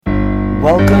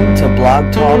Welcome to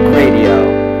Blog Talk Radio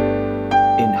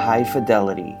in high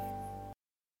fidelity.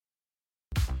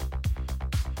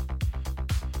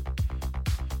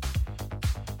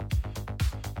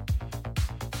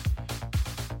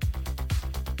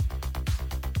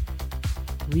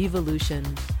 Revolution,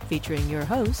 featuring your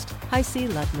host, HiC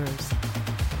Ludmers.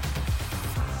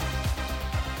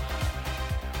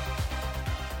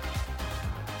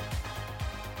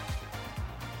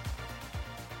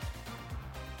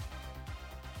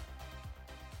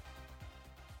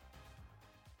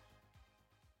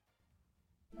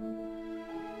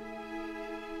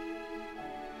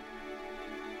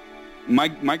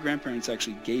 My grandparents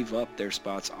actually gave up their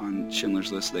spots on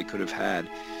Schindler's List they could have had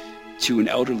to an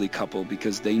elderly couple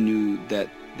because they knew that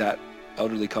that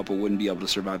elderly couple wouldn't be able to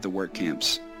survive the work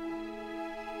camps.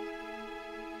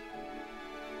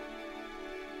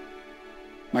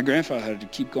 My grandfather had to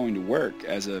keep going to work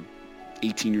as a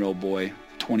 18-year-old boy,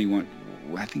 21,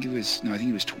 I think he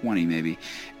was 20 maybe,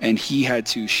 and he had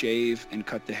to shave and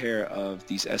cut the hair of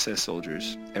these SS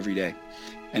soldiers every day.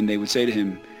 And they would say to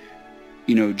him,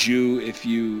 you know, Jew, if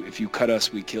you cut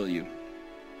us, we kill you.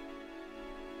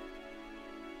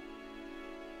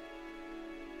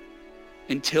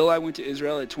 Until I went to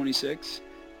Israel at 26,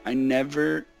 I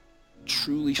never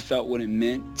truly felt what it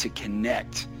meant to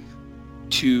connect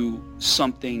to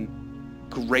something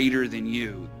greater than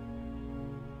you.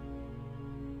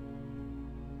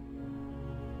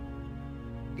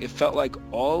 It felt like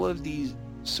all of these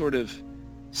sort of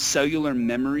cellular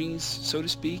memories, so to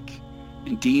speak,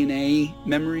 and DNA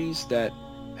memories that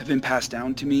have been passed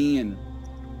down to me and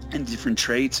different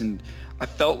traits, and I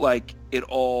felt like it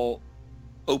all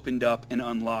opened up and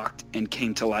unlocked and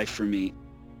came to life for me.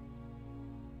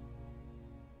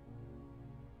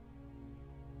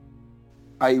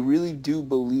 I really do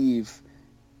believe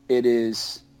it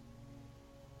is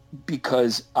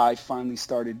because I finally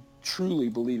started truly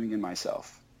believing in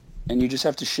myself. And you just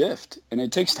have to shift, and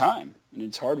it takes time, and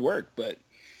it's hard work, but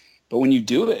when you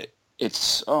do it,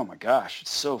 it's, oh my gosh, it's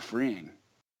so freeing.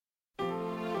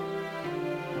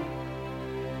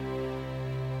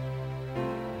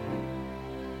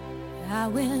 I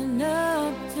went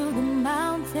up to the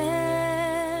mountain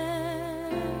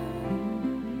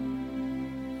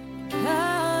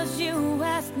 'cause you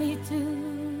asked me to,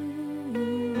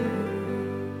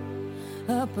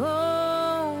 up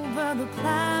over the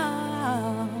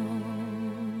clouds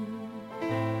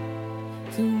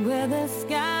to where the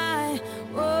sky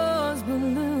was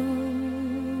blue.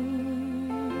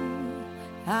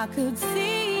 I could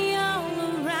see all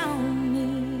around me,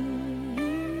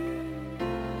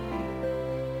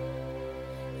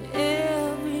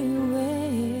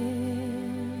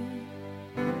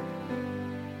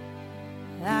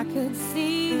 I could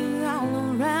see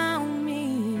all around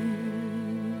me.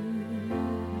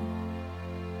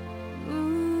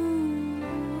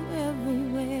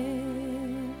 Everywhere.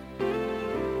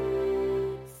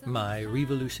 My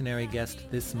revolutionary guest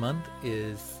this month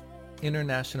is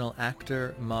international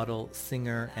actor, model,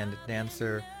 singer, and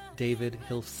dancer David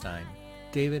Hilfstein.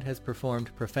 David has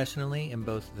performed professionally in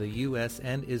both the U.S.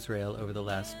 and Israel over the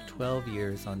last 12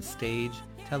 years on stage,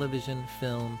 television,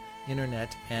 film,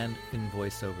 internet, and in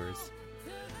voiceovers.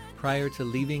 Prior to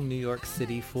leaving New York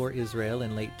City for Israel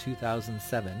in late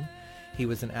 2007, he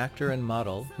was an actor and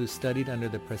model who studied under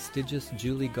the prestigious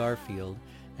Julie Garfield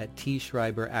at T.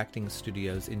 Schreiber Acting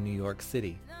Studios in New York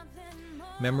City.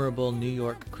 Memorable New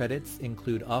York credits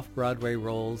include off-Broadway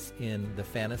roles in The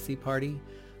Fantasy Party,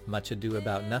 Much Ado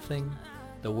About Nothing,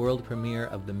 the world premiere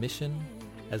of The Mission,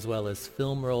 as well as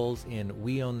film roles in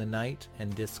We Own the Night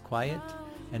and Disquiet,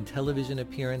 and television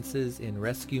appearances in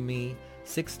Rescue Me,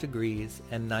 6 Degrees,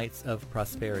 and Nights of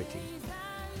Prosperity.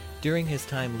 During his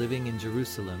time living in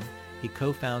Jerusalem, he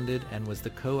co-founded and was the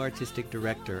co-artistic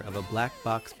director of a black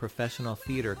box professional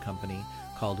theater company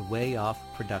called Way Off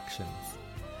Productions.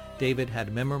 David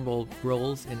had memorable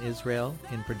roles in Israel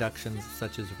in productions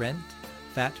such as Rent,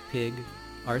 Fat Pig,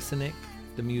 Arsenic,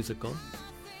 the Musical,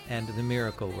 and The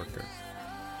Miracle Worker.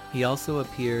 He also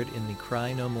appeared in the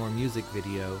Cry No More music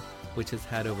video, which has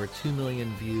had over 2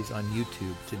 million views on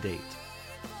YouTube to date.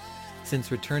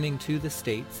 Since returning to the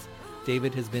States,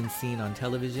 David has been seen on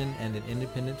television and in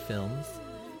independent films.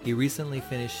 He recently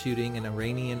finished shooting an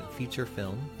Iranian feature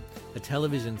film, a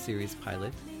television series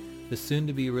pilot, the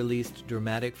soon-to-be-released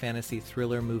dramatic fantasy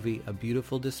thriller movie A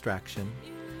Beautiful Distraction,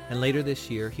 and later this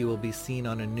year he will be seen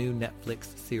on a new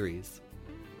Netflix series.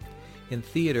 In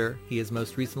theater, he has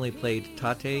most recently played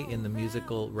Tate in the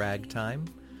musical Ragtime,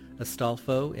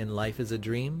 Astolfo in Life is a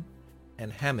Dream,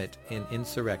 and Hammett in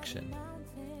Insurrection.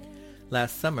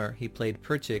 Last summer, he played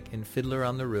Perchik in Fiddler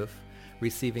on the Roof,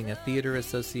 receiving a Theater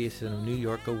Association of New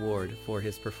York Award for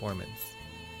his performance.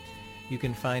 You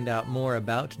can find out more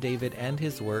about David and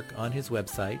his work on his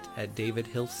website at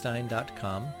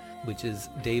davidhilfstein.com, which is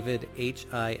David,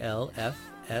 HILFSTEIN.com.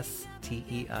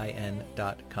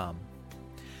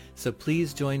 So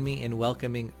please join me in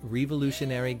welcoming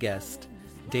Revolutionary guest,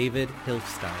 David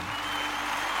Hilfstein.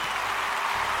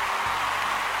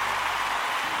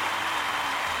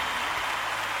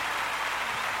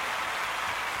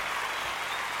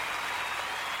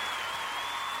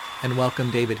 And welcome,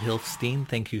 David Hilfstein.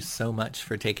 Thank you so much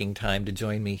for taking time to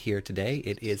join me here today.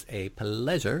 It is a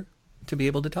pleasure to be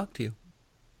able to talk to you.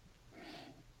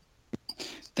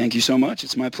 Thank you so much.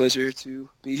 It's my pleasure to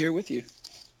be here with you.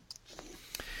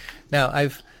 Now, I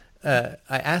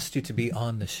asked you to be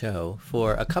on the show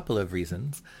for a couple of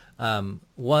reasons.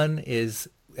 One is,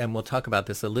 and we'll talk about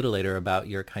this a little later, about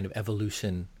your kind of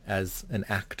evolution as an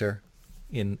actor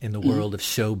in the world of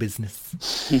show business.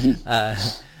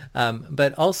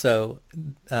 But also,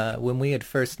 when we had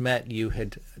first met, you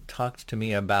had talked to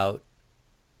me about,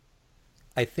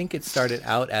 I think it started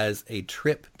out as a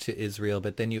trip to Israel,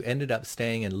 but then you ended up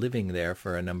staying and living there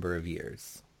for a number of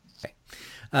years. Okay.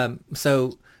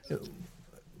 So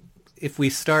if we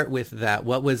start with that,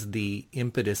 what was the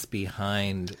impetus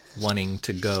behind wanting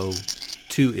to go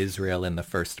to Israel in the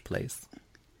first place?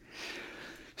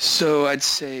 So I'd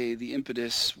say the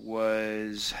impetus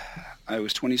was, I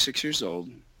was 26 years old.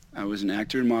 I was an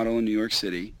actor and model in New York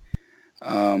City.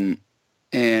 And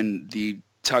the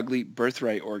Taglit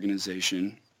Birthright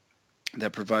organization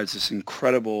that provides this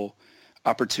incredible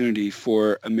opportunity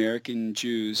for American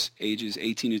Jews ages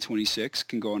 18 to 26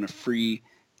 can go on a free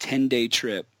 10-day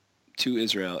trip to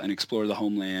Israel and explore the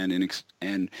homeland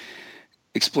and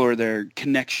explore their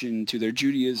connection to their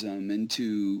Judaism and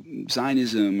to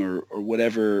Zionism or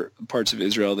whatever parts of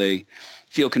Israel they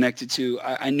feel connected to.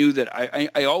 I knew that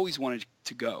I always wanted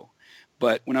to go.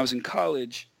 But when I was in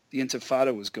college, the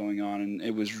Intifada was going on, and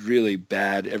it was really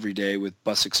bad every day with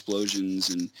bus explosions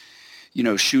and,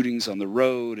 shootings on the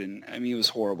road. And, I mean, it was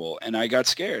horrible. And I got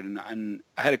scared. And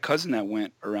I had a cousin that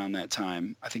went around that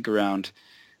time, I think around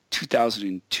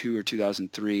 2002 or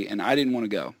 2003, and I didn't want to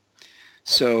go.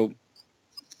 So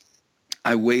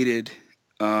I waited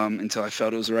until I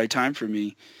felt it was the right time for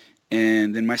me.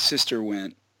 And then my sister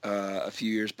went a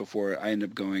few years before I ended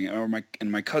up going,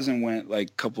 and my cousin went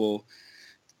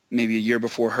maybe a year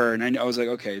before her, and I was like,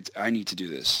 okay, I need to do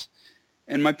this.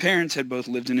 And my parents had both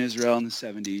lived in Israel in the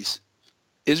 70s.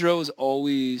 Israel was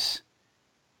always,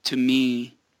 to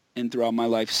me, and throughout my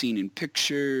life, seen in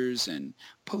pictures and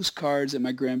postcards that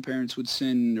my grandparents would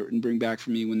send and bring back for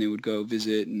me when they would go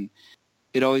visit, and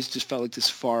it always just felt like this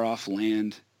far-off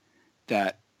land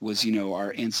that was,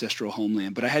 our ancestral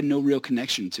homeland, but I had no real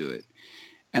connection to it.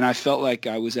 And I felt like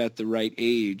I was at the right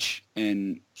age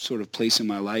and sort of place in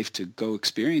my life to go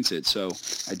experience it. So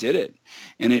I did it.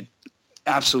 And it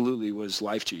absolutely was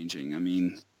life-changing. I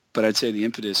mean, but I'd say the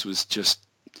impetus was just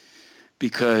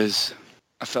because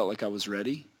I felt like I was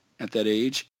ready at that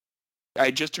age. I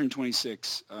had just turned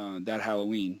 26 that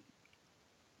Halloween.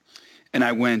 And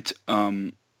I went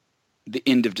the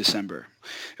end of December.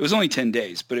 It was only 10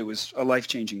 days, but it was a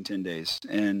life-changing 10 days.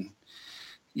 And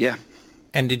yeah.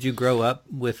 And did you grow up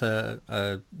with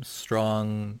a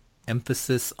strong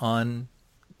emphasis on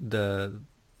your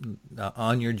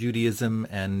Judaism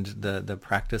and the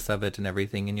practice of it and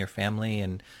everything in your family,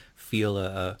 and feel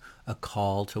a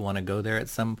call to want to go there at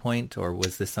some point, or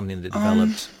was this something that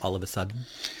developed all of a sudden?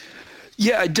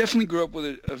 Yeah, I definitely grew up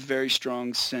with a very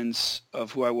strong sense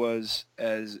of who I was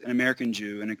as an American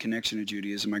Jew and a connection to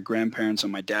Judaism. My grandparents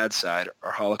on my dad's side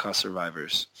are Holocaust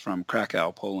survivors from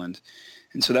Krakow, Poland.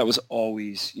 And so that was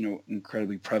always,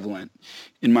 incredibly prevalent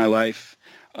in my life.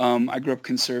 I grew up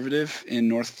conservative in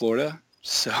North Florida,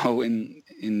 so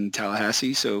in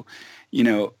Tallahassee. So,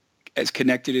 as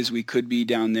connected as we could be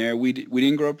down there. We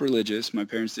didn't grow up religious. My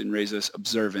parents didn't raise us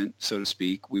observant, so to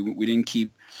speak. We didn't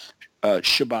keep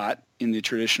Shabbat in the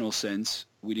traditional sense.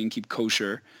 We didn't keep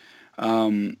kosher.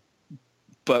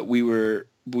 But we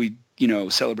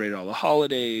celebrated all the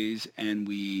holidays, and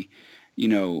we,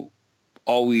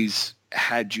 always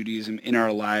had Judaism in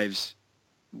our lives,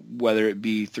 whether it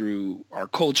be through our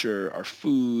culture, our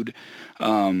food.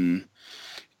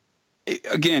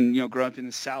 Again, growing up in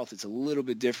the South, it's a little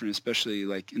bit different, especially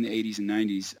like in the 80s and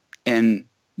 90s. And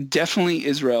definitely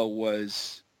Israel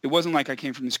it wasn't like I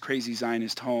came from this crazy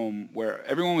Zionist home where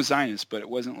everyone was Zionist, but it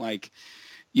wasn't like,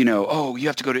 you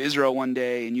have to go to Israel one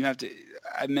day and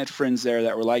I met friends there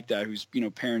that were like that, whose,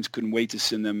 parents couldn't wait to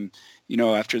send them,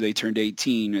 after they turned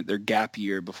 18 at their gap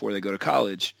year before they go to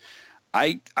college.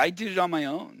 I did it on my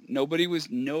own. Nobody was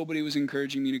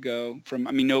encouraging me to go.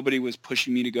 Nobody was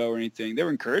pushing me to go or anything. They were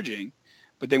encouraging,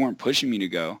 but they weren't pushing me to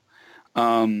go.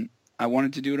 I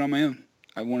wanted to do it on my own.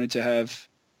 I wanted to have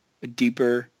a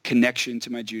deeper connection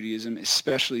to my Judaism,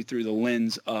 especially through the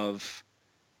lens of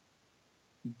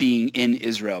being in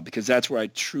Israel, because that's where I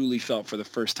truly felt for the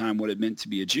first time what it meant to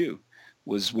be a Jew,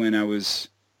 was when I was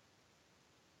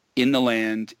in the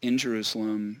land, in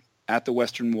Jerusalem, at the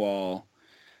Western Wall,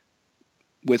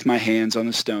 with my hands on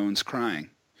the stones,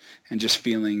 crying, and just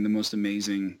feeling the most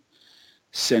amazing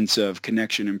sense of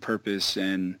connection and purpose,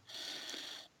 and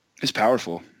it's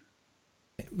powerful.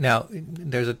 Now,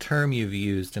 there's a term you've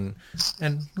used, and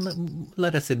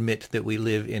let us admit that we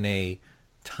live in a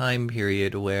time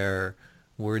period where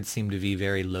words seem to be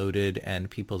very loaded and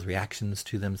people's reactions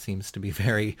to them seems to be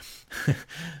very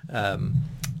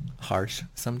harsh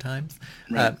sometimes.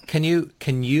 Right. Can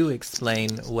you explain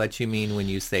what you mean when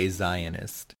you say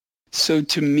Zionist? So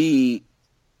to me,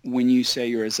 when you say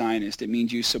you're a Zionist, it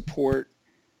means you support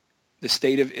the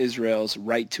state of Israel's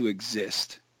right to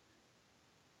exist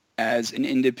as an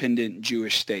independent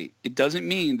Jewish state. It doesn't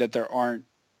mean that there aren't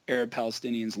Arab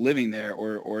Palestinians living there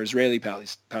or Israeli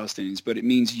Palestinians, but it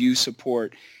means you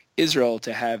support Israel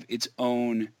to have its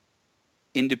own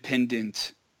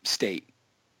independent state.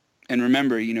 And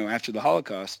remember, after the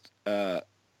Holocaust, Israel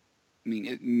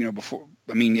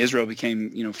became,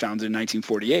 founded in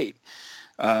 1948.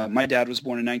 My dad was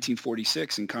born in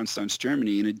 1946 in Constance,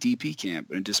 Germany, in a DP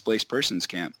camp, in a displaced persons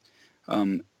camp,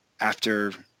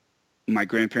 after my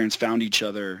grandparents found each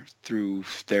other through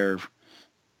their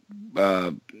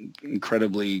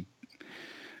incredibly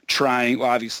trying. Well,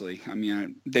 obviously,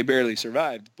 they barely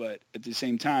survived, but at the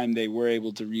same time, they were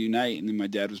able to reunite. And then my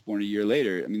dad was born a year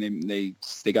later. They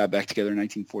got back together in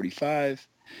 1945,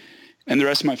 and the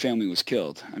rest of my family was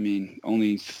killed.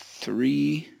 Only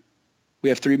three. We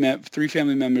have three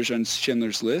family members on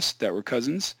Schindler's List that were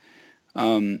cousins.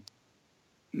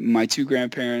 My two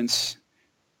grandparents,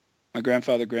 my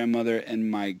grandfather, grandmother, and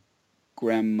my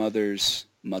grandmother's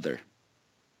mother.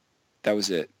 That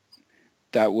was it.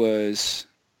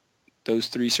 Those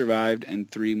three survived, and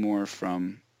three more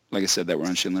from, like I said, that were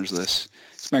on Schindler's List.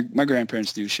 So my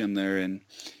grandparents knew Schindler, and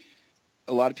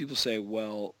a lot of people say,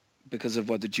 well, because of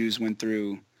what the Jews went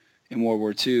through in World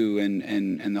War II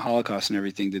and the Holocaust and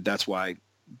everything, that's why,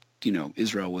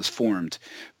 Israel was formed.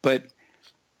 But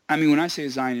when I say a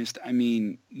Zionist,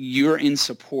 you're in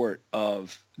support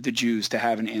of the Jews to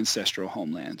have an ancestral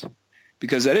homeland,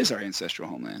 because that is our ancestral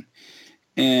homeland.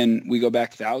 And we go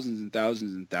back thousands and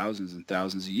thousands and thousands and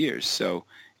thousands of years. So,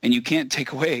 and you can't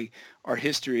take away our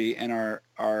history and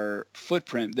our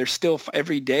footprint. They're still,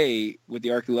 every day with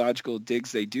the archaeological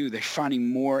digs they do, they're finding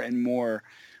more and more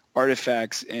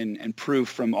artifacts and proof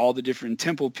from all the different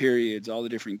temple periods, all the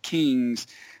different kings.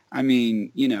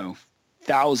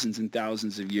 Thousands and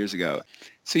thousands of years ago.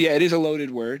 So yeah, it is a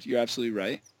loaded word. You're absolutely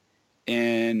right.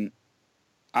 And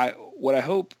what I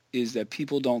hope is that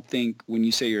people don't think when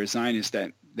you say you're a Zionist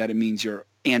that it means you're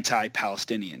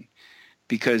anti-Palestinian,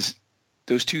 because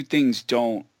those two things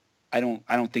I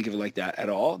don't think of it like that at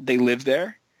all. They live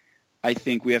there. I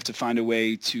think we have to find a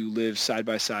way to live side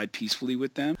by side peacefully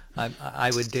with them.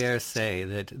 I would dare say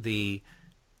that the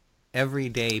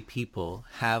everyday people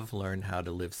have learned how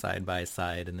to live side by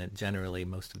side, and that generally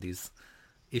most of these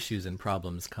issues and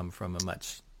problems come from a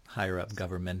much higher up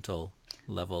governmental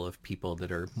level of people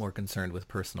that are more concerned with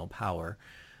personal power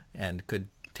and could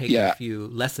take a few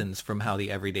lessons from how the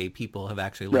everyday people have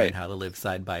actually learned how to live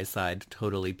side by side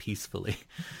totally peacefully.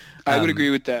 I would agree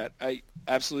with that. I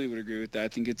absolutely would agree with that. I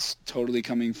think it's totally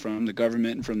coming from the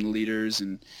government and from the leaders,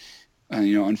 and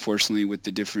unfortunately with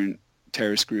the different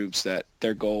terrorist groups, that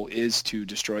their goal is to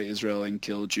destroy Israel and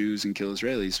kill Jews and kill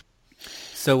Israelis.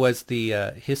 So was the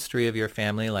history of your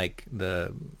family, like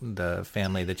the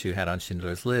family that you had on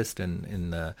Schindler's List and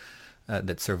in the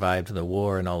that survived the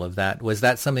war and all of that, was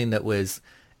that something that was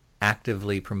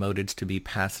actively promoted to be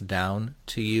passed down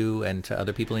to you and to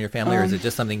other people in your family, or is it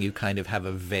just something you kind of have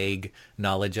a vague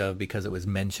knowledge of because it was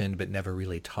mentioned but never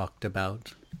really talked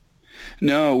about?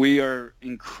 No, we are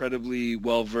incredibly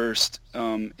well-versed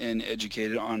and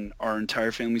educated on our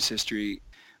entire family's history.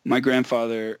 My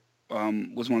grandfather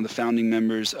was one of the founding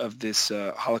members of this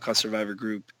Holocaust survivor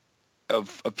group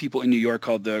of people in New York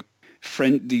called the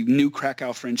New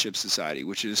Krakow Friendship Society,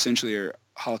 which is essentially our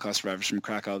Holocaust survivors from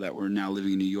Krakow that were now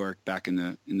living in New York back in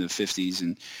the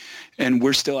 50s, and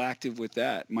we're still active with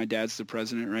that. My dad's the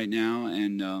president right now,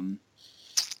 and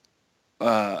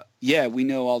we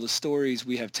know all the stories.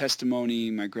 We have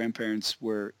testimony. My grandparents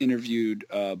were interviewed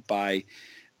by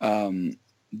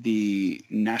the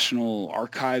National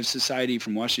Archives Society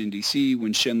from Washington, D.C.,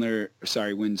 when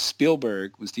Steven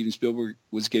Spielberg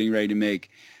was getting ready to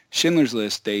make Schindler's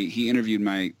List, he interviewed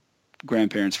my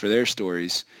grandparents for their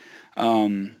stories.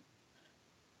 And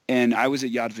I was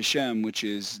at Yad Vashem, which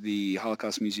is the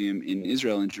Holocaust Museum in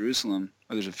Israel, in Jerusalem.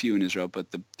 Well, there's a few in Israel,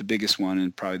 but the biggest one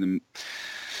and probably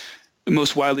the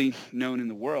most widely known in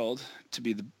the world to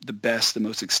be the best, the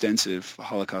most extensive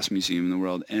Holocaust museum in the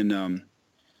world. And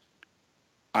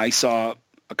I saw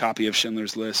a copy of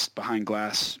Schindler's List behind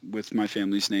glass with my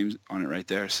family's names on it right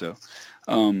there. So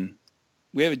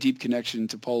we have a deep connection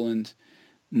to Poland.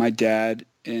 My dad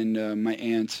and my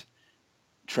aunt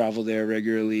travel there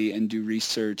regularly and do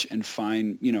research and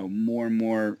find, more and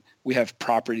more. We have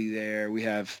property there. We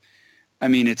have,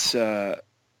 it's,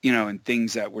 and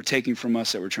things that were taken from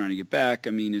us that we're trying to get back.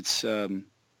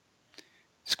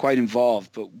 It's quite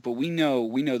involved, but we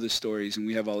know the stories and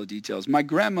we have all the details. My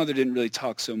grandmother didn't really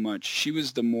talk so much. She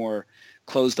was the more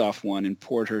closed off one and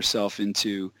poured herself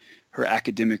into her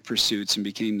academic pursuits and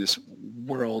became this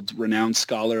world-renowned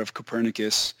scholar of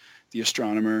Copernicus, the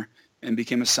astronomer, and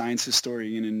became a science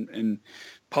historian and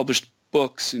published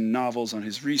books and novels on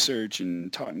his research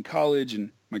and taught in college.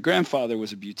 And my grandfather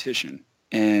was a beautician,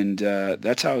 and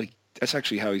that's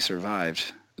actually how he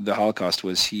survived the Holocaust.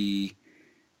 Was he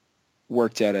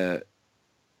worked at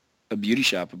a beauty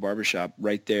shop, a barber shop,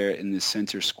 right there in the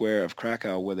center square of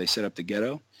Krakow where they set up the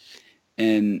ghetto.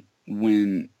 And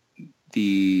when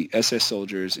the SS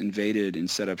soldiers invaded and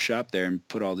set up shop there and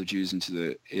put all the Jews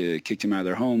into kicked them out of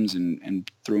their homes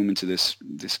and threw them into this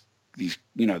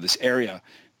area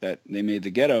that they made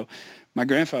the ghetto, my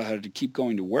grandfather had to keep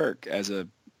going to work as a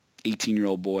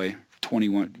 18-year-old boy,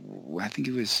 21, I think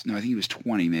he was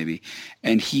 20 maybe,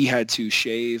 and he had to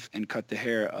shave and cut the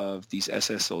hair of these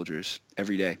SS soldiers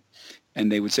every day.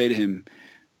 And they would say to him,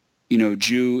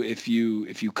 Jew, if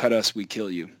you cut us, we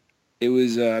kill you. It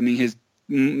was, his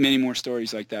many more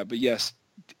stories like that. But yes,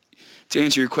 to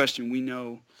answer your question, we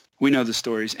know the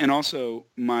stories. And also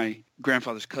my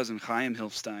grandfather's cousin, Chaim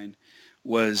Hilfstein,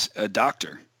 was a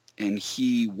doctor, and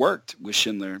he worked with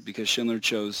Schindler because Schindler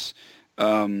chose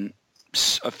about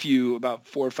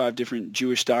 4 or 5 different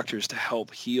Jewish doctors to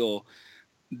help heal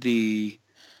the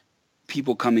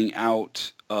people coming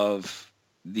out of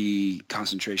the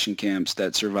concentration camps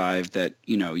that survived, that,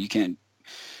 you can't,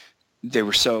 they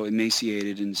were so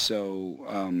emaciated and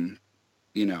so,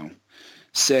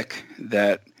 sick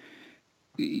that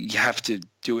you have to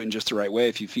do it in just the right way.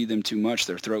 If you feed them too much,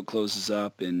 their throat closes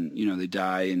up and, they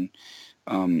die.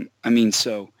 And,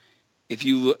 so if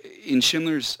you look in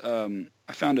Schindler's,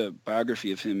 I found a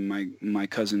biography of him. My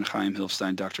cousin Chaim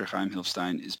Hilfstein, Dr. Chaim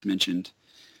Hilfstein, is mentioned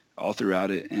all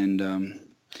throughout it. And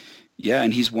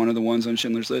and he's one of the ones on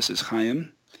Schindler's List is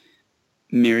Chaim,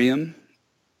 Miriam,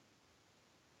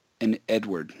 and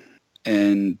Edward.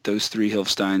 And those 3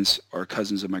 Hilfsteins are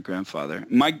cousins of my grandfather.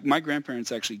 My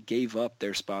grandparents actually gave up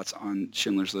their spots on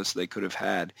Schindler's List they could have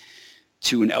had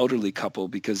to an elderly couple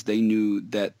because they knew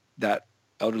that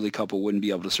elderly couple wouldn't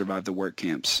be able to survive the work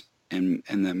camps, and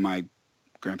that my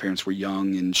grandparents were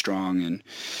young and strong. And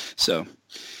so,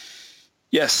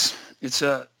 yes, it's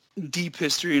a deep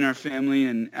history in our family,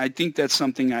 and I think that's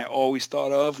something I always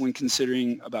thought of when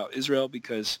considering about Israel,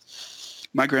 because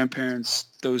my grandparents,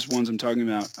 those ones I'm talking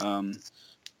about,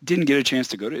 didn't get a chance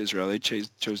to go to Israel. They chose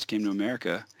to come to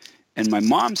America. And my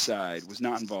mom's side was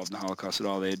not involved in the Holocaust at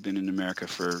all. They had been in America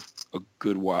for a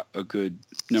good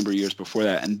number of years before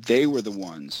that, and they were the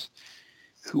ones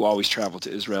who always traveled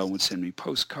to Israel and would send me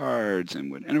postcards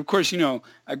and of course,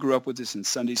 I grew up with this in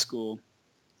Sunday school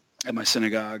at my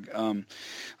synagogue,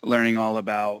 learning all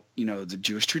about, the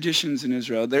Jewish traditions in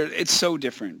Israel. It's so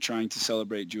different trying to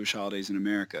celebrate Jewish holidays in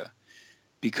America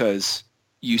because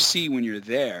you see when you're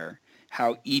there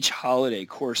how each holiday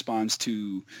corresponds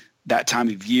to that time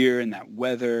of year and that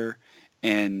weather,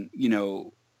 and,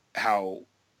 how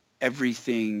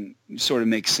everything sort of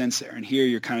makes sense there. And here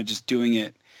you're kind of just doing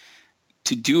it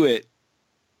to do it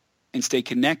and stay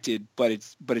connected, but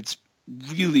it's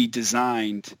really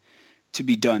designed to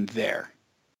be done there.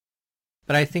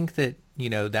 But I think that,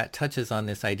 that touches on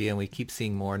this idea, and we keep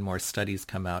seeing more and more studies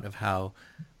come out of how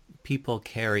people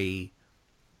carry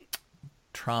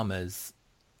traumas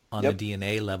on the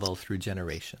DNA level through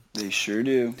generation. They sure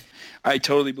do. I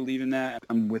totally believe in that.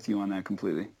 I'm with you on that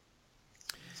completely.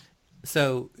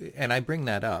 So, and I bring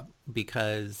that up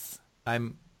because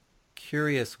I'm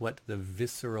curious what the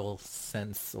visceral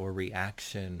sense or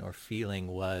reaction or feeling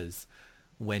was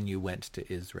when you went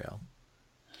to Israel.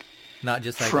 Not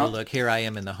just like, oh, look, here I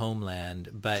am in the homeland,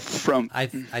 but I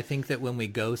think that when we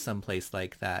go someplace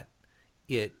like that,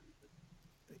 it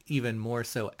even more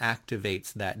so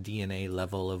activates that DNA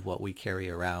level of what we carry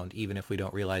around, even if we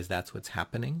don't realize that's what's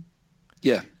happening.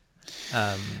 Yeah.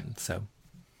 So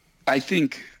I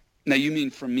think, now you mean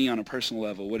for me on a personal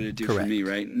level, what did it do for Correct. me,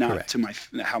 right? Not Correct.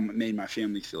 to how it made my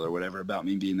family feel or whatever about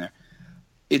me being there.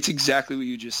 It's exactly what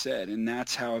you just said, and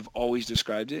that's how I've always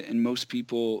described it. And most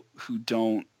people who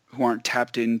aren't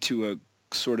tapped into a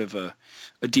sort of a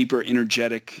deeper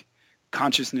energetic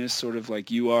consciousness, sort of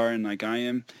like you are and like I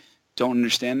am, don't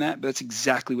understand that. But that's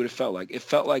exactly what it felt like. It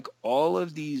felt like all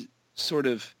of these sort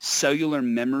of cellular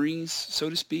memories, so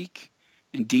to speak,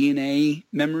 and DNA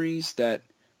memories that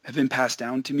have been passed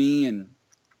down to me and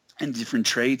different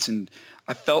traits. And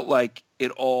I felt like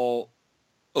it all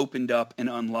opened up and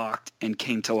unlocked and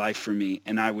came to life for me.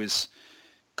 And I was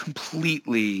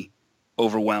completely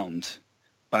overwhelmed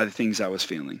by the things I was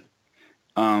feeling.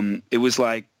 It was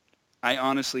like I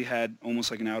honestly had almost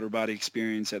like an outer body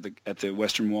experience at the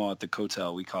Western Wall, at the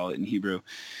Kotel, we call it in Hebrew.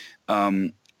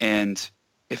 And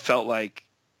it felt like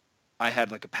I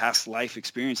had like a past life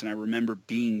experience, and I remember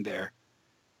being there,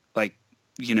 like,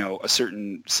 a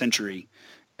certain century,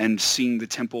 and seeing the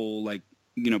temple, like,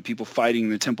 people fighting,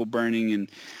 the temple burning, and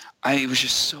it was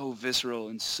just so visceral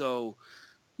and so,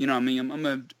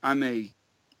 I'm a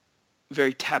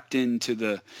very tapped into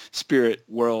the spirit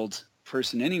world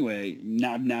person anyway.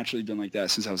 Now I've naturally been like that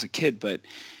since I was a kid, but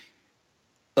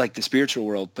like the spiritual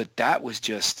world. But that was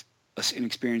just an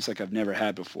experience like I've never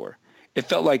had before. It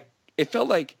felt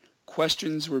like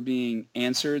questions were being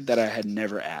answered that I had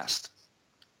never asked.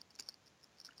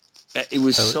 It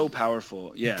was so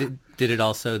powerful. Yeah. Did it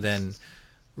also then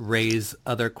raise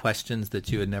other questions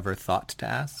that you had never thought to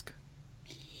ask?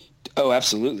 Oh,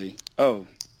 absolutely. Oh,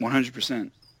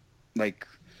 100%. Like,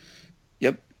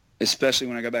 yep. Especially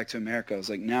when I got back to America, I was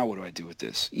like, now what do I do with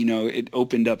this? It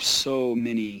opened up so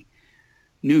many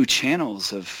new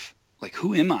channels of like,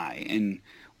 who am I and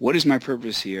what is my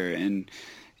purpose here? And,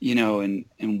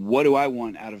 and what do I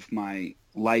want out of my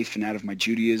life and out of my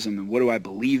Judaism, and what do I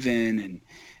believe in,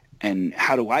 and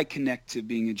how do I connect to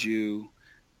being a Jew?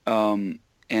 And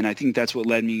I think that's what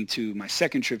led me to my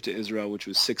second trip to Israel, which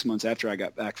was 6 months after I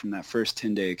got back from that first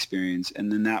 10-day experience.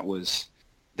 And then that one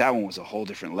was a whole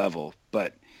different level.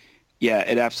 But yeah,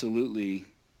 it absolutely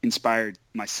inspired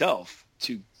myself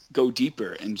to go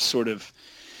deeper and sort of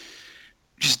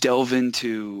just delve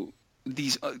into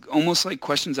these almost like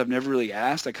questions I've never really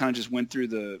asked. I kind of just went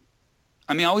through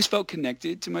I always felt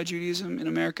connected to my Judaism in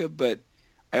America, but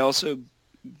I also,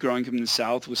 growing up in the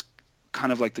South, was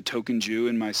kind of like the token Jew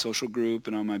in my social group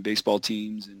and on my baseball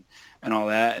teams and all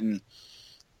that. And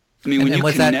I mean,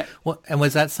 was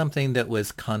that something that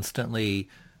was constantly,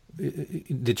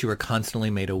 that you were constantly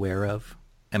made aware of,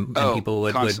 and people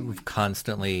would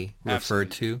constantly refer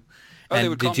to? Oh, and they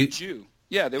would call me Jew.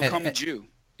 Yeah, they would call me Jew.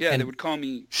 Yeah, they would call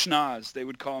me Schnoz. They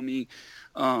would call me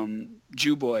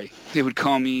Jew boy. They would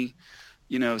call me,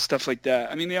 stuff like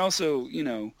that. I mean, they also,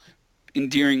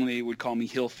 endearingly would call me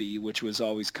Hilfy, which was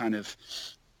always kind of,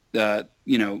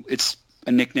 it's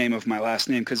a nickname of my last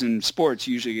name, because in sports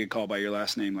you usually get called by your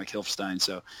last name, like Hilfstein.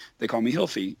 So they call me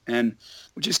Hilfy, and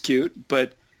which is cute.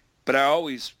 But I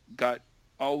always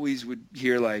would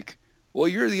hear like, well,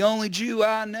 you're the only Jew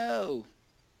I know,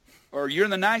 or you're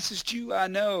the nicest Jew I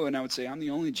know. And I would say, I'm the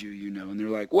only Jew you know. And they're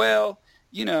like, well,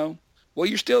 you're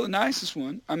still the nicest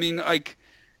one. I mean, like,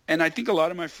 and I think a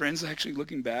lot of my friends, actually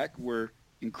looking back, were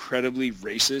incredibly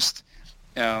racist,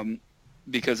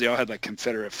 because they all had like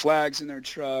Confederate flags in their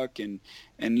truck, and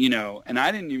I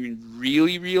didn't even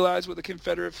really realize what the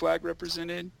Confederate flag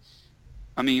represented.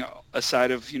 I mean,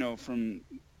 aside of, from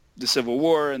the Civil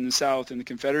War and the South and the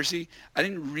Confederacy, I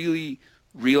didn't really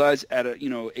realize at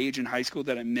a, age in high school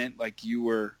that it meant like you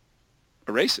were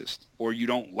a racist, or you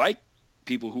don't like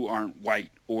people who aren't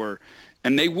white,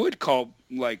 and they would call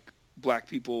like black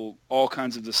people all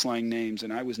kinds of the slang names,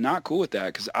 and I was not cool with that,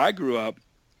 because I grew up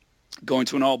going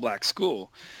to an all-black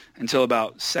school until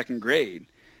about second grade,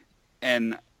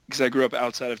 and because I grew up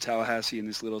outside of Tallahassee in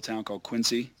this little town called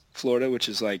Quincy, Florida, which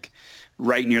is like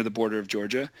right near the border of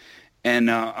Georgia. And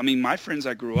my friends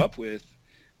I grew up with,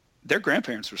 their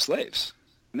grandparents were slaves,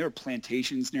 and there were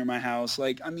plantations near my house.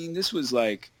 Like, this was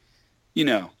like,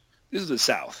 this is the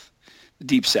South, the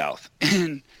deep South.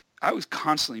 And I was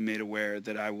constantly made aware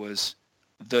that I was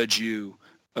the Jew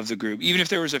of the group. Even if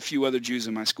there was a few other Jews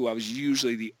in my school, I was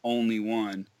usually the only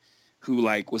one who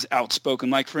like was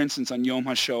outspoken. Like, for instance, on Yom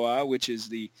HaShoah, which is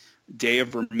the Day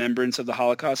of Remembrance of the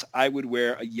Holocaust, I would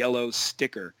wear a yellow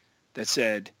sticker that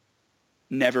said,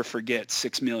 "Never forget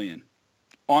 6 million,"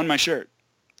 on my shirt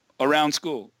around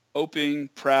school. Open,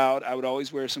 proud. I would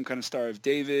always wear some kind of Star of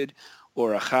David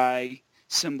or a HiC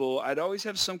symbol. I'd always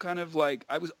have some kind of like,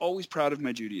 I was always proud of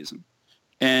my Judaism.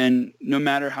 And no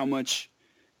matter how much,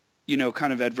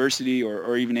 kind of adversity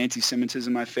or even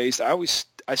anti-Semitism I faced,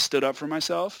 I stood up for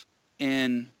myself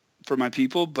and for my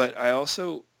people. But I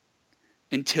also,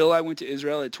 until I went to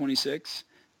Israel at 26,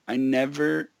 I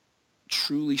never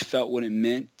truly felt what it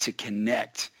meant to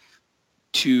connect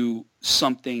to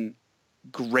something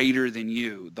greater than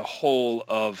you. The whole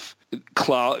of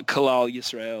Kalal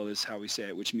Yisrael is how we say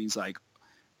it, which means like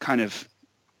kind of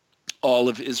all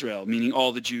of Israel, meaning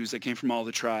all the Jews that came from all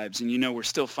the tribes. And we're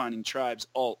still finding tribes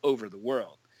all over the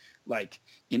world, like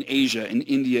in Asia, in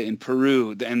India, in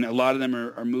Peru, and a lot of them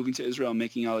are moving to Israel,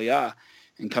 making Aliyah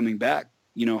and coming back,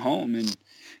 home.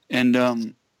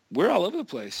 And we're all over the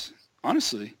place,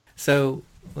 honestly. So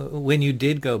when you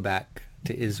did go back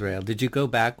to Israel, did you go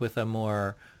back with a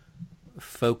more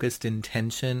focused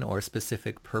intention or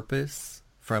specific purpose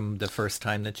from the first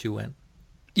time that you went?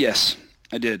 Yes,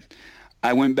 I did.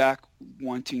 I went back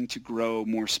wanting to grow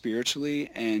more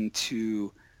spiritually and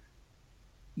to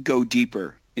go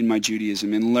deeper in my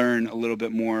Judaism and learn a little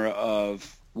bit more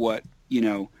of what,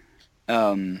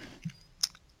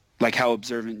 like how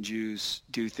observant Jews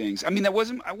do things. I mean, I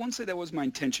won't say that was my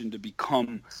intention to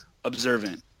become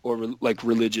observant or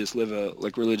religious, live a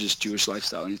religious Jewish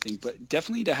lifestyle or anything, but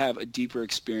definitely to have a deeper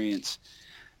experience.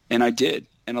 And I did.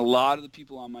 And a lot of the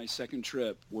people on my second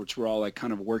trip, which were all like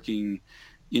kind of working,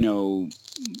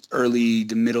 early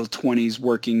to middle 20s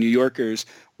working New Yorkers,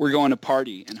 were going to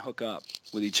party and hook up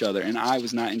with each other. And I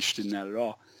was not interested in that at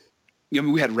all.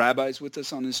 We had rabbis with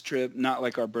us on this trip, not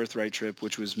like our birthright trip,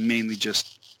 which was mainly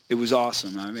just, it was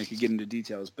awesome. I could get into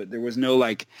details, but there was no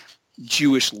like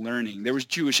Jewish learning. There was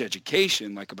Jewish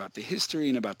education, like about the history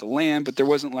and about the land, but there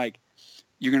wasn't like,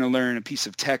 you're going to learn a piece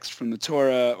of text from the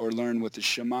Torah or learn what the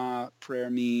Shema prayer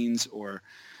means or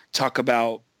talk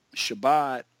about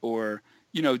Shabbat or,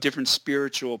 different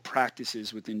spiritual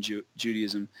practices within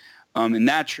Judaism. And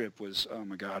that trip was, oh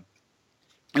my God,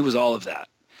 it was all of that.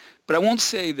 But I won't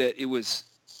say that it was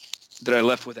that I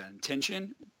left with that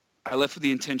intention. I left with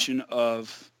the intention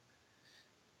of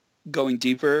going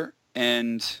deeper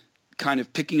and kind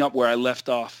of picking up where I left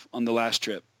off on the last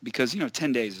trip because,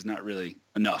 10 days is not really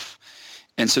enough.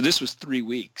 And so this was 3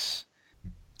 weeks.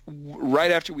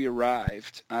 Right after we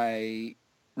arrived, I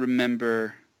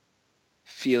remember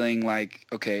feeling like,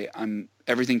 okay,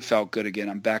 everything felt good again.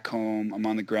 I'm back home. I'm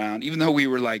on the ground. Even though we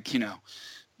were like,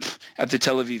 at the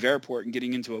Tel Aviv airport and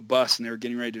getting into a bus and they were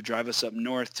getting ready to drive us up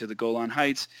north to the Golan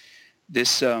Heights,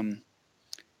 this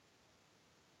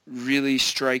really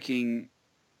striking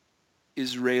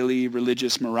Israeli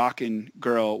religious Moroccan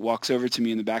girl walks over to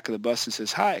me in the back of the bus and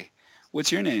says, "Hi,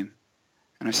 what's your name?"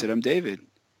 And I said, "I'm David."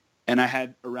 And I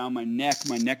had around my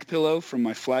neck pillow from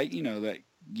my flight, that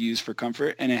you use for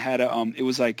comfort. And it had it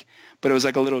was like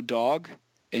a little dog.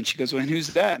 And she goes, "Well, and who's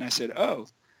that?" And I said, "Oh,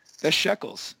 that's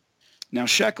shekels." Now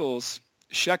shekel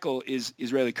is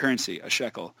Israeli currency, a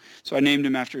shekel. So I named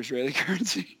him after Israeli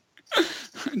currency.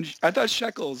 I thought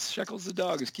Shekels the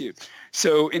dog is cute.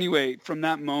 So anyway, from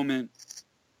that moment,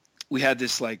 we had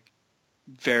this like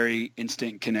very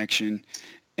instant connection,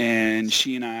 and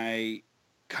she and I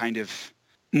kind of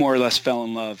more or less fell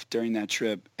in love during that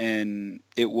trip. And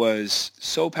it was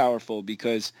so powerful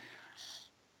because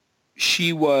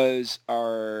she was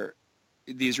the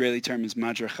Israeli term is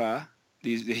madracha,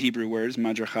 the Hebrew word is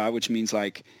madracha, which means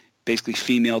like basically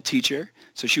female teacher.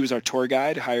 So she was our tour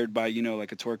guide hired by,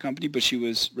 like a tour company, but she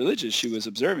was religious. She was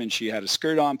observant. She had a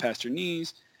skirt on past her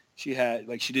knees. She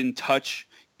didn't touch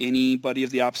anybody of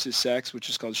the opposite sex, which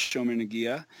is called shomer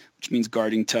negia, which means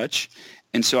guarding touch.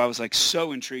 And so I was like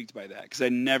so intrigued by that because I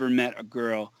never met a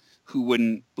girl who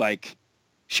wouldn't like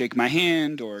shake my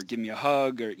hand or give me a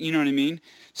hug or, you know what I mean?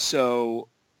 So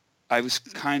I was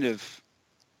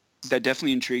that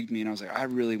definitely intrigued me. And I was like, I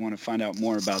really want to find out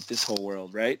more about this whole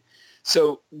world, right?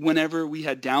 So whenever we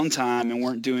had downtime and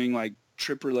weren't doing like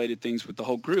trip-related things with the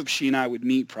whole group, she and I would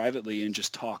meet privately and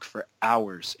just talk for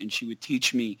hours. And she would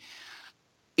teach me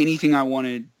anything I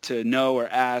wanted to know or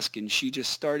ask. And she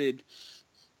just started,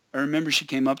 I remember she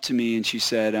came up to me and she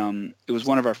said, it was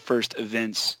one of our first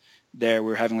events there. We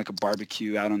were having like a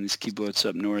barbecue out on this kibbutz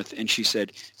up north. And she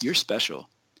said, "You're special."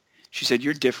 She said,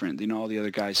 "You're different than all the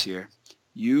other guys here.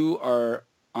 You are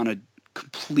on a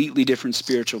completely different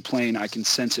spiritual plane. I can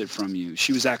sense it from you."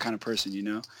 She was that kind of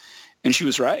person, And she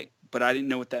was right, but I didn't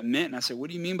know what that meant. And I said, "What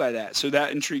do you mean by that?" So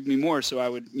that intrigued me more. So I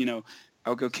would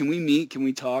go, "Can we meet? Can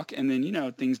we talk?" And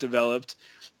then, things developed.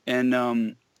 And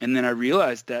then I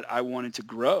realized that I wanted to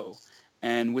grow.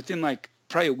 And within like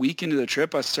probably a week into the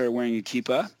trip, I started wearing a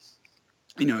kippah,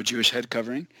 a Jewish head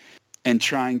covering, and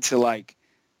trying to like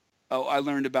I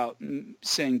learned about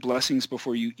saying blessings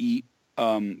before you eat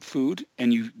food,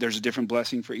 and there's a different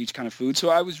blessing for each kind of food. So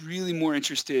I was really more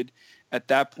interested at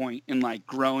that point in like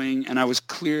growing, and I was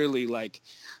clearly like,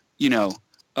 you know,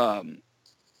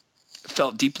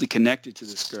 felt deeply connected to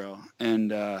this girl,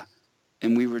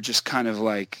 and we were just kind of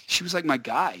like, she was like my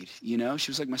guide, you know,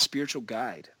 she was like my spiritual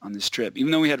guide on this trip,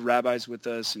 even though we had rabbis with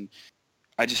us, and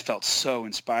I just felt so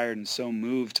inspired and so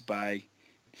moved by.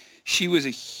 She was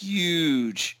a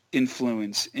huge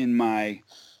influence in my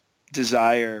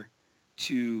desire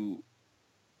to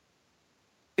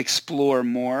explore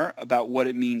more about what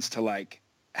it means to like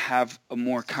have a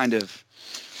more kind of,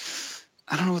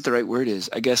 I don't know what the right word is,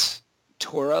 I guess,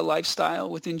 Torah lifestyle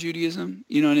within Judaism.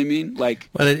 You know what I mean? Like,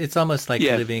 well, it's almost like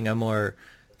yeah. living a more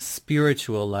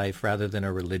spiritual life rather than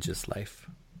a religious life.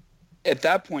 At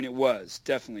that point, it was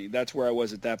definitely, that's where I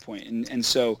was at that point. And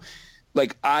so,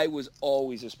 like, I was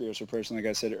always a spiritual person, like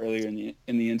I said earlier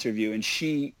in the interview, and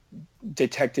she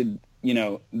detected, you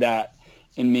know, that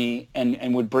in me,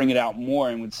 and would bring it out more,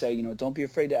 and would say, you know, don't be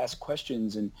afraid to ask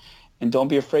questions, and don't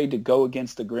be afraid to go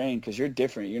against the grain, because you're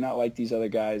different. You're not like these other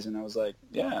guys. And I was like,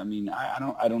 yeah, I mean,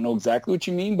 I don't know exactly what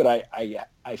you mean, but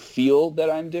I feel that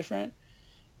I'm different.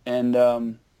 And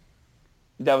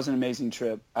that was an amazing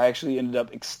trip. I actually ended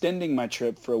up extending my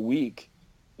trip for a week.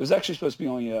 It was actually supposed to be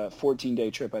only a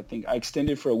 14-day trip, I think. I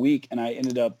extended for a week, and I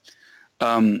ended up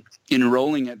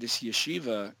enrolling at this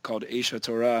yeshiva called Eish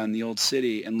HaTorah in the Old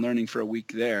City and learning for a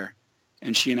week there.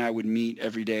 And she and I would meet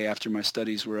every day after my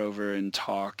studies were over and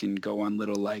talk and go on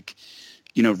little, like,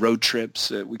 you know, road trips.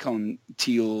 We call them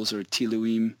teals or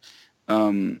tiluim,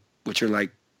 which are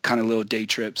like kind of little day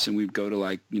trips. And we'd go to,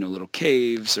 like, you know, little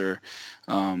caves, or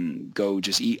go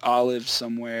just eat olives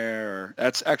somewhere. Or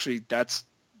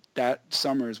that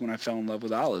summer is when I fell in love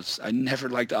with olives. I never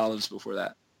liked olives before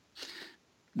that,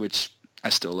 which I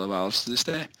still love olives to this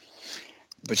day.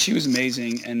 But she was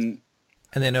amazing. And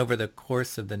then over the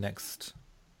course of the next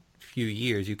few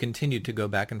years, you continued to go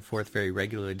back and forth very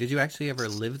regularly. Did you actually ever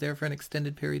live there for an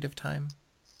extended period of time?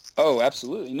 Oh,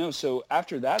 absolutely. No. So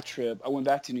after that trip, I went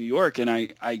back to New York, and I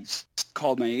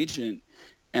called my agent,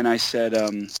 and I said,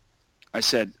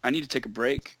 I need to take a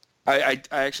break. I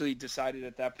actually decided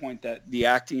at that point that the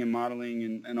acting and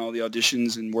modeling and all the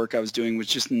auditions and work I was doing was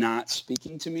just not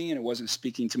speaking to me, and it wasn't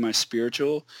speaking to my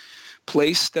spiritual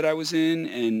place that I was in,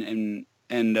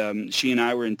 and she and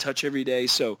I were in touch every day.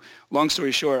 So long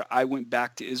story short, I went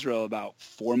back to Israel about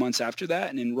 4 months after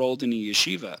that and enrolled in a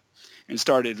yeshiva and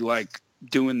started, like,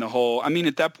 doing the whole, I mean,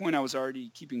 at that point I was already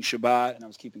keeping Shabbat and I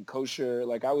was keeping kosher.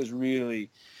 Like, I was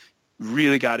really,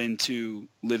 really got into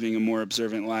living a more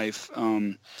observant life.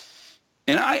 And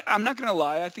I'm not going to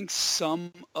lie, I think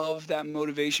some of that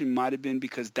motivation might have been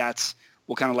because that's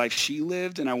what kind of life she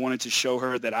lived, and I wanted to show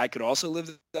her that I could also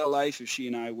live that life if she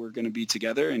and I were going to be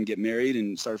together and get married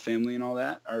and start a family and all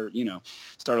that, or, you know,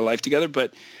 start a life together.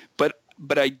 But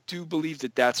I do believe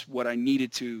that that's what I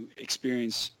needed to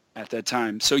experience at that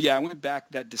time. So yeah, I went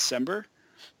back that December.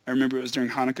 I remember it was during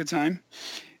Hanukkah time,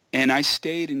 and I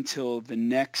stayed until the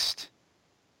next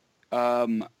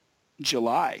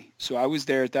July. So I was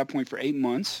there at that point for 8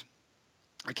 months.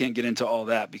 I can't get into all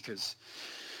that because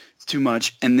it's too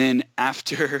much. And then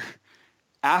after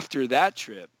that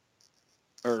trip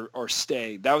or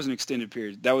stay, that was an extended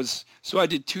period. So I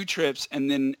did 2 trips and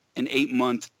then an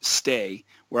 8-month stay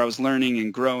where I was learning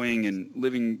and growing and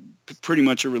living pretty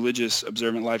much a religious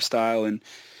observant lifestyle, and,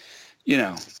 you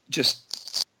know,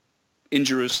 just in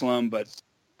Jerusalem, but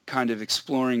kind of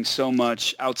exploring so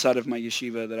much outside of my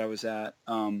yeshiva that I was at.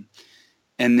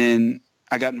 And then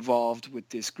I got involved with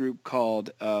this group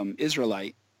called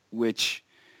Israelite, which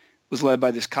was led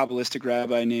by this Kabbalistic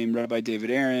rabbi named Rabbi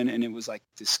David Aaron, and it was like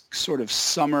this sort of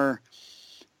summer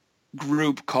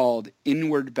group called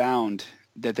Inward Bound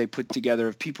that they put together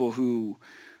of people who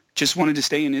just wanted to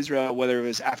stay in Israel, whether it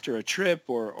was after a trip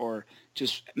or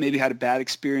just maybe had a bad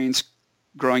experience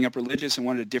growing up religious and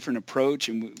wanted a different approach.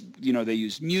 And, you know, they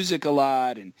used music a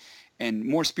lot and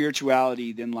more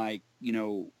spirituality than, like, you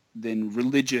know, than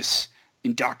religious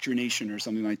indoctrination or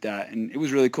something like that. And it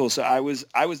was really cool. So I was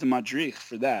the madrich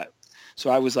for that. So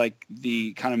I was like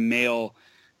the kind of male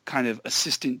kind of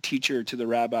assistant teacher to the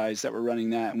rabbis that were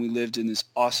running that. And we lived in this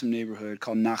awesome neighborhood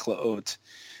called Nachlaot,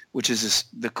 which is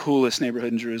the coolest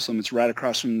neighborhood in Jerusalem. It's right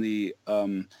across from the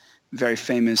very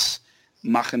famous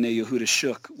Machane Yehuda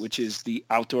Shuk, which is the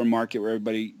outdoor market where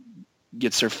everybody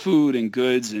gets their food and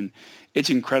goods, and it's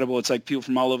incredible. It's like people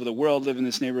from all over the world live in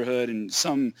this neighborhood, and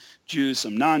some Jews,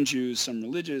 some non-Jews, some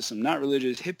religious, some not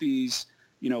religious, hippies,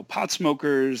 you know, pot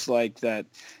smokers, like that.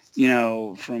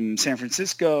 from San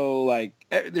Francisco. Like,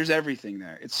 there's everything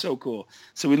there. It's so cool.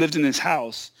 So we lived in this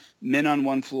house, men on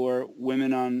one floor,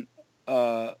 women on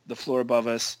the floor above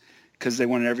us, because they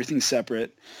wanted everything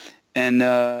separate. And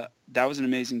that was an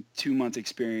amazing 2-month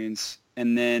experience.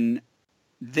 And then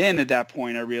at that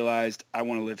point, I realized I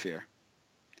want to live here.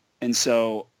 And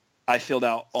so I filled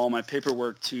out all my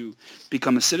paperwork to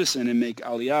become a citizen and make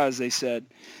Aliyah, as they said.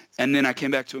 And then I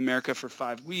came back to America for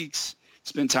 5 weeks,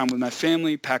 spent time with my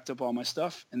family, packed up all my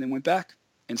stuff, and then went back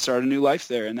and started a new life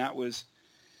there. And that was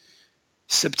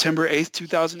September 8th,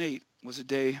 2008 was the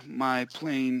day my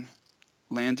plane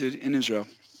landed in Israel.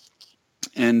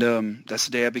 And that's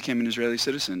the day I became an Israeli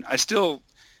citizen. I still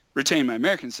retain my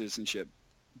American citizenship,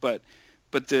 but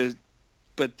the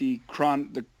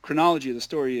chronology of the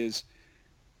story is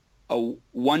a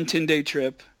 10-day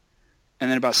trip, and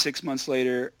then about 6 months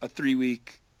later, a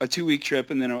 2-week trip,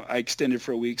 and then I extended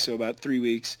for a week, so about 3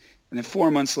 weeks, and then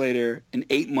 4 months later, an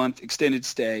 8-month extended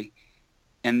stay,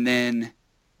 and then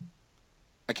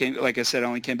like I said, I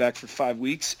only came back for 5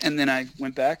 weeks, and then I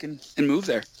went back and moved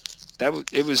there.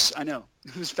 I know,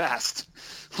 it was fast.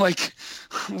 Like,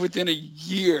 within a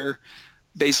year,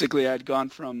 basically, I'd gone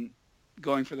from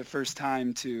going for the first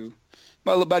time to,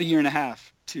 well, about a year and a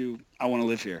half to, I want to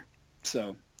live here.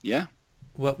 So, yeah.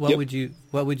 What would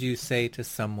you say to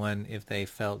someone if they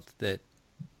felt that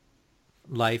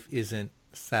life isn't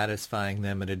satisfying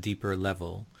them at a deeper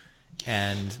level,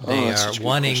 and they are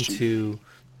wanting to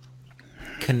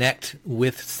connect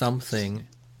with something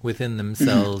within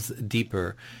themselves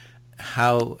deeper?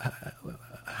 How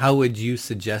would you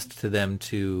suggest to them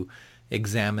to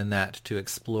examine that, to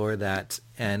explore that?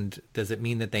 And does it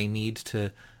mean that they need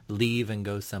to leave and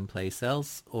go someplace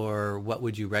else? Or what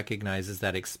would you recognize as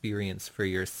that experience for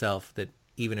yourself that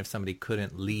even if somebody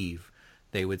couldn't leave,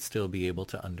 they would still be able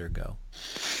to undergo?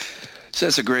 So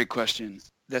that's a great question.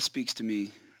 That speaks to me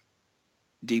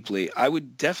deeply. I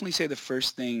would definitely say the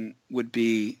first thing would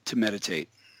be to meditate,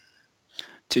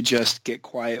 to just get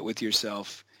quiet with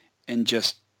yourself and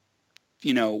just,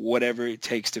 whatever it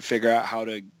takes to figure out how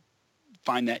to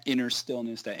find that inner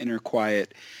stillness, that inner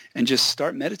quiet, and just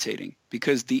start meditating,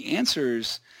 because the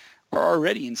answers are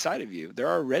already inside of you. They're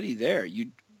already there.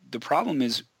 The problem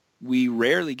is we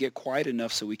rarely get quiet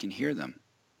enough so we can hear them.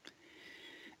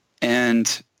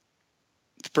 And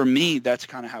for me, that's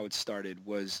kind of how it started,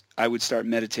 was I would start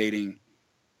meditating,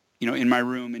 in my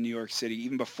room in New York City,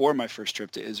 even before my first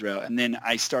trip to Israel. And then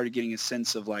I started getting a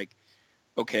sense of like,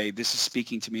 okay, this is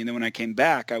speaking to me. And then when I came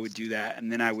back, I would do that. And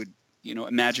then I would,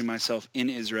 imagine myself in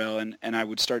Israel, and I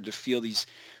would start to feel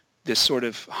this sort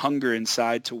of hunger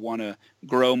inside to want to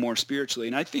grow more spiritually.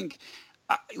 And I think,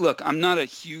 look, I'm not a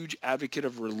huge advocate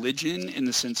of religion in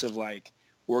the sense of like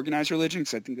organized religion,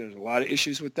 because I think there's a lot of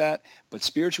issues with that. But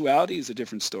spirituality is a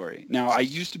different story. Now, I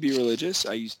used to be religious.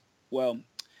 I don't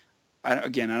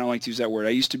like to use that word.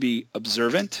 I used to be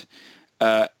observant,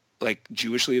 like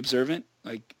Jewishly observant,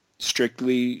 like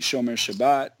strictly Shomer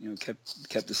Shabbat,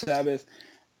 kept the Sabbath,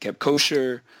 kept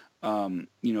kosher,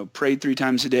 prayed 3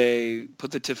 times a day,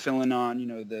 put the tefillin on,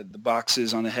 the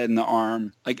boxes on the head and the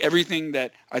arm, like everything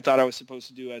that I thought I was supposed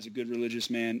to do as a good religious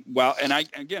man. Well, and I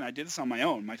did this on my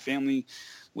own. My family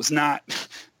was not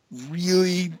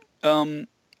really,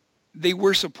 they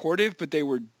were supportive, but they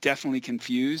were definitely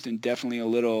confused and definitely a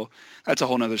little, that's a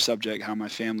whole nother subject, how my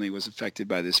family was affected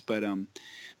by this. But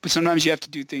sometimes you have to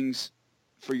do things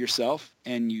for yourself,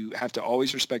 and you have to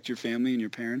always respect your family and your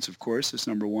parents, of course. That's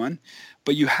number one.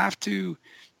 But you have to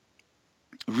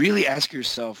really ask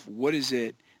yourself, what is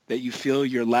it that you feel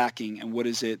you're lacking, and what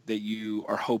is it that you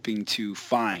are hoping to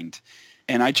find?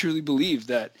 And I truly believe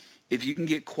that if you can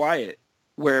get quiet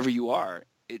wherever you are,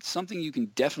 it's something you can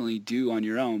definitely do on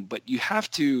your own, but you have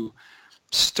to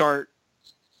start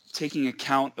taking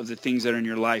account of the things that are in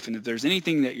your life. And if there's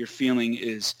anything that you're feeling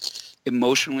is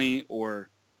emotionally or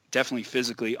definitely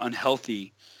physically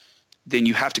unhealthy, then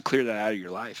you have to clear that out of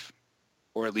your life,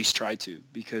 or at least try to,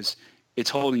 because it's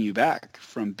holding you back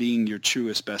from being your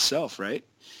truest best self, right?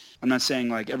 I'm not saying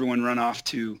like everyone run off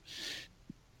to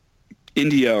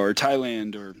India or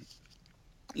Thailand or,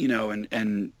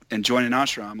 and join an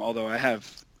ashram, although I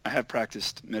have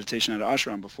practiced meditation at an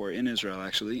ashram before in Israel,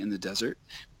 actually, in the desert.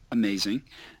 Amazing.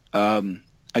 I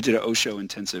did an Osho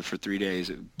intensive for 3 days.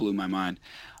 It blew my mind.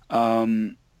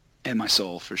 And my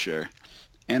soul, for sure,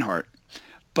 and heart.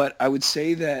 But I would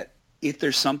say that if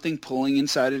there's something pulling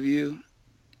inside of you,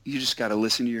 you just got to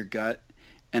listen to your gut.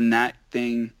 And that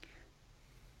thing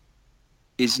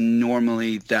is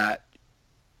normally that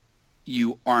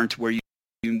you aren't where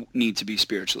you need to be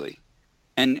spiritually.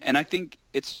 And I think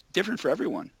it's different for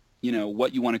everyone.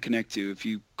 what you want to connect to. If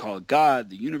you call it God,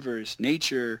 the universe,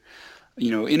 nature,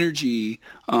 energy,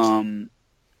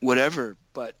 whatever.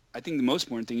 But I think the most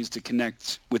important thing is to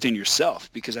connect within yourself,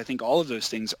 because I think all of those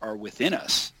things are within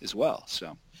us as well.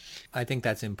 So I think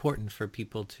that's important for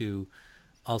people to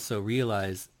also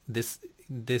realize this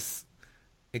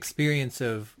experience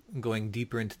of going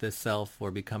deeper into the self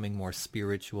or becoming more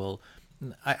spiritual.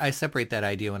 I separate that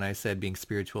idea when I said being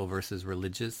spiritual versus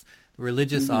religious.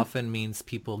 Religious often means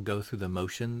people go through the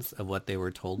motions of what they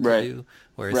were told to do,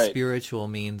 whereas spiritual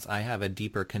means I have a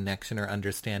deeper connection or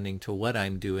understanding to what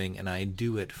I'm doing, and I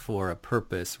do it for a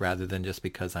purpose rather than just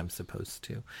because I'm supposed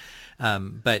to.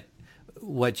 But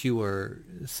what you were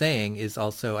saying is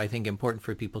also, I think, important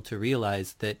for people to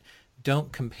realize that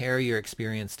don't compare your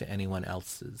experience to anyone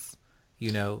else's.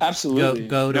 Absolutely.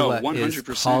 Go to what 100%.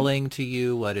 is calling to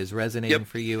you, what is resonating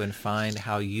for you, and find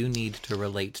how you need to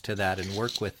relate to that and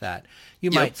work with that. You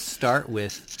might start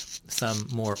with some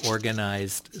more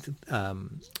organized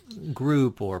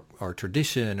group or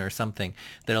tradition or something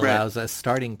that allows a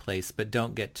starting place, but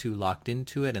don't get too locked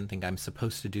into it and think I'm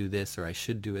supposed to do this or I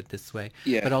should do it this way.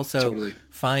 Yeah, but also totally.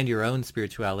 find your own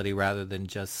spirituality rather than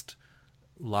just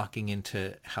locking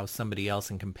into how somebody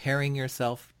else and comparing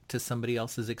yourself to somebody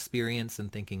else's experience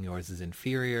and thinking yours is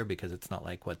inferior because it's not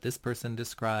like what this person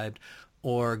described,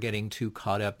 or getting too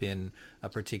caught up in a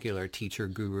particular teacher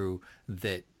guru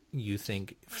that you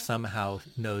think somehow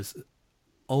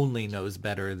only knows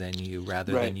better than you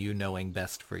rather than you knowing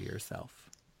best for yourself.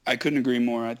 I couldn't agree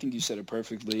more. I think you said it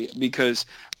perfectly, because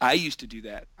I used to do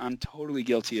that. I'm totally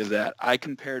guilty of that. I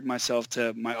compared myself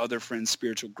to my other friends'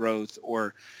 spiritual growth,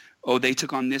 or they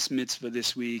took on this mitzvah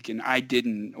this week and I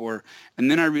didn't.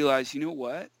 And then I realized, you know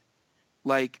what?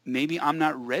 Like, maybe I'm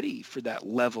not ready for that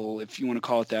level, if you want to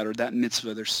call it that, or that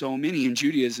mitzvah. There's so many in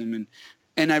Judaism.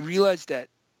 And I realized that,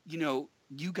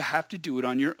 you have to do it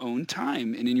on your own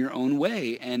time and in your own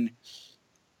way. And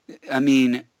I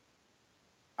mean,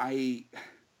 I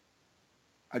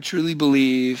truly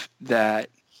believe that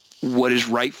what is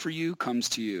right for you comes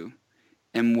to you,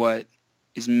 and what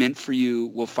is meant for you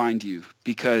will find you,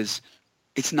 because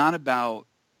it's not about,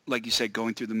 like you said,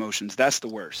 going through the motions. That's the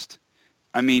worst.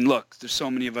 I mean, look, there's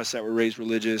so many of us that were raised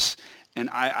religious, and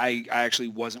I actually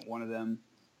wasn't one of them,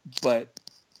 but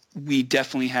we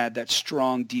definitely had that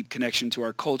strong, deep connection to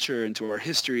our culture and to our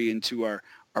history and to our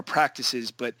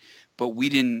practices, but we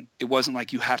didn't, it wasn't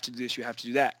like you have to do this, you have to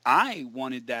do that. I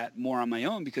wanted that more on my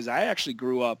own because I actually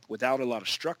grew up without a lot of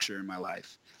structure in my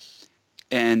life.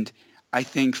 And I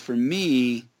think for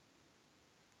me,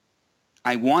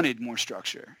 I wanted more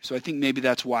structure. So I think maybe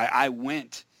that's why I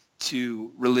went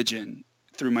to religion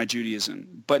through my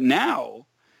Judaism. But now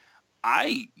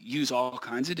I use all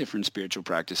kinds of different spiritual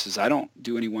practices. I don't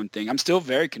do any one thing. I'm still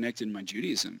very connected in my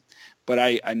Judaism, but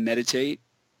I meditate,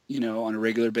 on a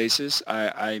regular basis.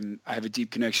 I have a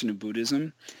deep connection to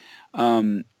Buddhism.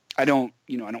 I don't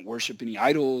worship any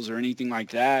idols or anything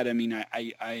like that. I mean,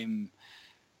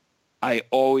 I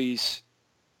always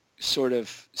sort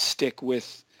of stick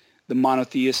with the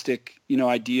monotheistic,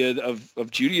 idea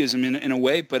of Judaism in a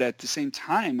way, but at the same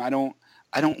time, I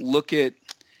don't look at,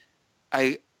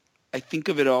 I think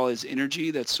of it all as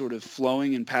energy that's sort of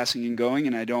flowing and passing and going,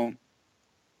 and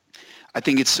I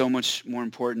think it's so much more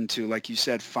important to, like you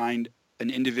said, find an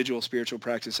individual spiritual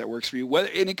practice that works for you.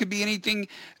 And it could be anything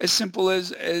as simple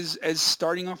as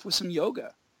starting off with some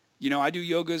yoga. I do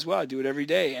yoga as well. I do it every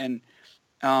day. And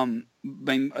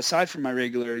aside from my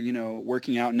regular,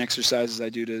 working out and exercises I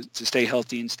do to stay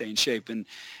healthy and stay in shape and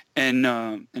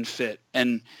fit.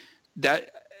 And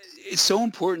that it's so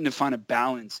important to find a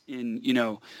balance in,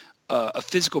 a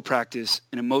physical practice,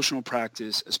 an emotional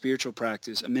practice, a spiritual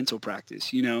practice, a mental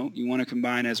practice. You want to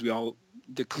combine, as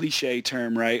the cliche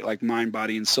term, right? Like mind,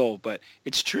 body, and soul, but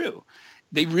it's true.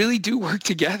 They really do work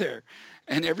together,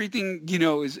 and everything,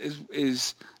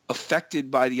 is affected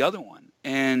by the other one.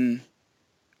 And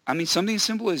I mean, something as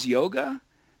simple as yoga,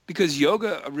 because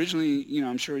yoga originally,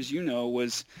 I'm sure as you know,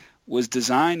 was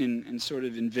designed and sort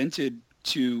of invented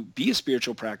to be a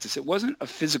spiritual practice. It wasn't a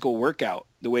physical workout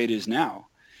the way it is now.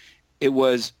 It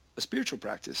was a spiritual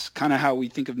practice, kind of how we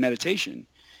think of meditation.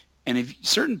 And if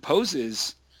certain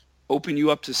poses open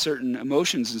you up to certain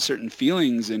emotions and certain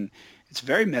feelings, and it's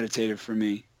very meditative for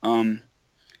me.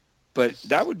 But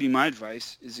that would be my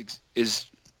advice, is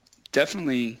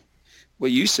definitely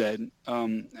what you said,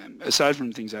 aside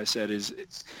from things I said, is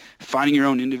finding your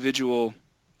own individual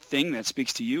thing that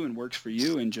speaks to you and works for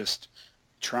you, and just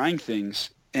trying things.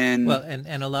 And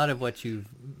a lot of what you've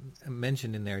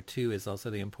mentioned in there too is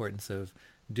also the importance of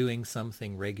doing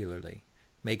something regularly,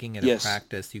 making it a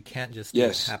practice. You can't just do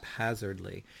it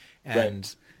haphazardly.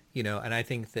 And And I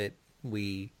think that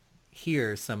we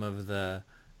hear some of the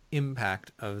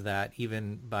impact of that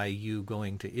even by you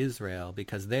going to Israel,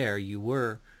 because there you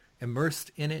were immersed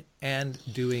in it and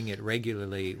doing it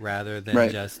regularly rather than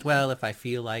Right. just, well, if I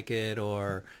feel like it,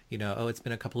 or, oh, it's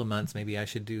been a couple of months, maybe I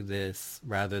should do this,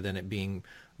 rather than it being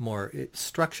more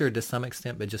structured to some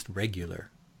extent, but just regular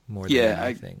more than Yeah,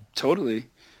 anything. totally.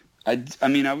 I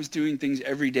mean, I was doing things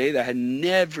every day that I had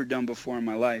never done before in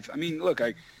my life. I mean, look,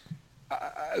 I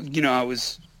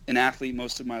was an athlete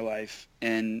most of my life,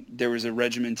 and there was a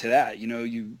regimen to that.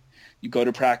 You go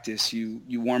to practice, you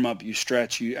warm up, you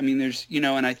stretch, there's,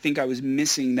 and I think I was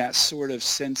missing that sort of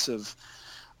sense of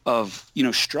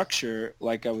structure,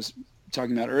 like I was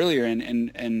talking about earlier,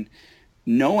 and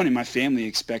no one in my family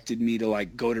expected me to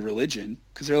like go to religion,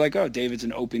 because they're like, oh, David's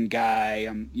an open guy.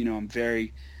 I'm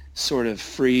very sort of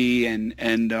free,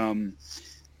 and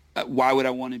why would I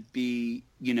want to be,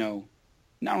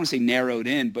 not want to say narrowed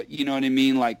in, but you know what I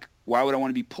mean? Like, why would I want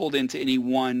to be pulled into any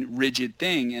one rigid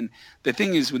thing? And the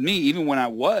thing is with me, even when I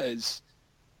was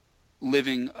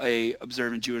living a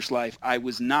observant Jewish life, I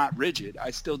was not rigid.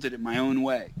 I still did it my own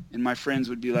way. And my friends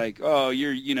would be like, oh,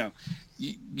 you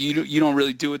don't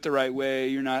really do it the right way.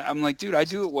 You're not. I'm like, dude, I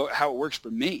do it how it works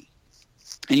for me.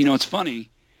 And what's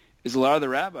funny is a lot of the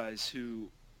rabbis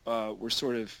who were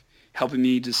sort of helping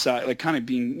me decide, like kind of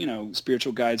being,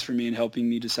 spiritual guides for me and helping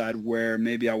me decide where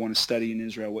maybe I want to study in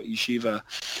Israel, what yeshiva,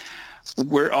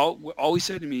 always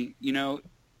said to me,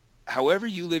 however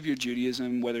you live your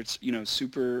Judaism, whether it's,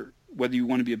 whether you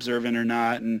want to be observant or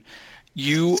not, and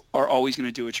you are always going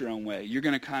to do it your own way. You're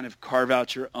going to kind of carve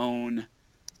out your own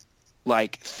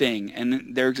like thing.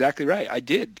 And they're exactly right. I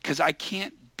did, because I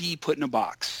can't be put in a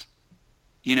box.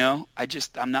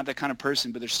 I'm not that kind of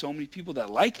person, but there's so many people that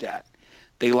like that.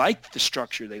 They like the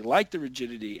structure. They like the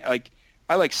rigidity.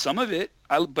 I like some of it,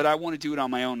 but I want to do it on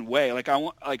my own way.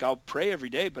 I'll pray every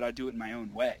day, but I do it in my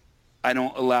own way. I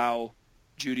don't allow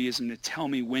Judaism to tell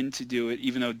me when to do it,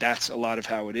 even though that's a lot of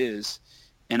how it is.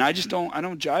 And I don't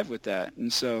jive with that.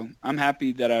 And so I'm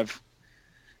happy that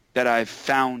I've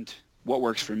found what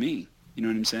works for me. You know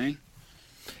what I'm saying?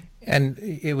 And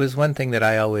it was one thing that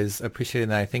I always appreciated,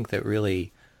 and I think that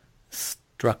really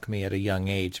struck me at a young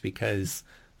age, because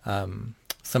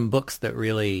some books that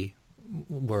really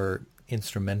were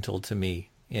instrumental to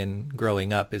me in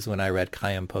growing up is when I read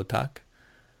Chaim Potok.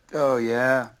 Oh,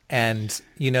 yeah. And,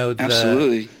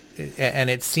 absolutely. And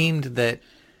it seemed that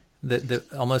the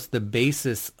almost the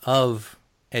basis of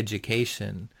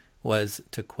education was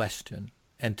to question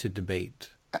and to debate.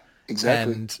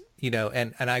 Exactly.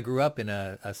 And, and I grew up in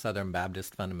a Southern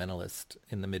Baptist fundamentalist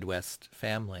in the Midwest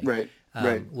family. Right.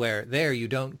 Right. Where there you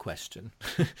don't question.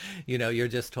 You're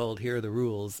just told, here are the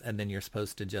rules, and then you're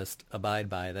supposed to just abide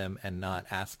by them and not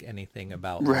ask anything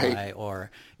about why,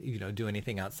 or, do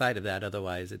anything outside of that.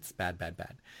 Otherwise, it's bad, bad,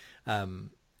 bad.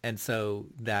 And so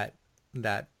that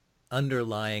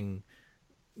underlying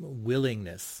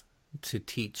willingness to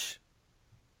teach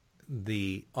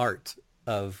the art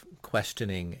of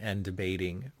questioning and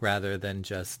debating rather than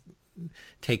just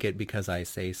take it because I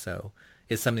say so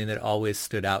is something that always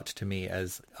stood out to me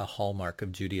as a hallmark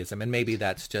of Judaism. And maybe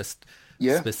that's just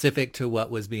specific to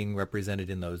what was being represented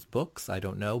in those books. I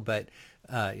don't know, but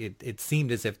it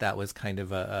seemed as if that was kind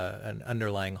of an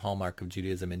underlying hallmark of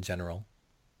Judaism in general.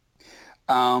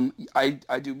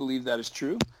 I do believe that is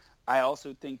true. I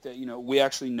also think that, we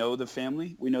actually know the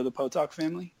family. We know the Potok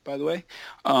family, by the way.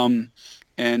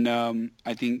 And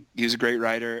I think he's a great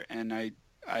writer, and I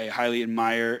highly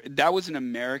admire. That was an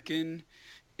American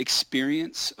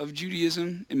experience of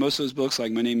Judaism in most of those books,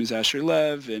 like My Name is Asher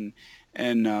Lev and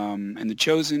The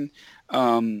Chosen.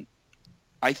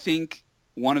 I think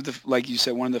one of the, like you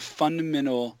said, one of the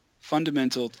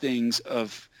fundamental things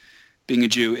of being a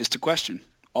Jew is to question,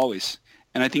 always.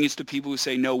 And I think it's the people who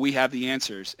say, no, we have the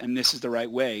answers and this is the right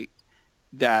way,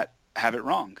 that have it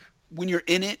wrong. When you're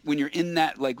in it, when you're in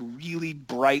that like really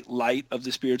bright light of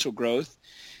the spiritual growth,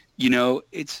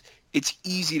 it's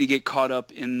easy to get caught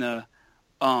up in the,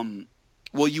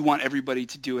 well, you want everybody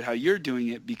to do it how you're doing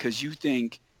it because you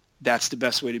think that's the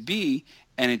best way to be,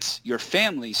 and it's your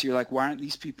family. So you're like, why aren't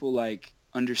these people like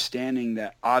understanding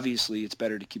that obviously it's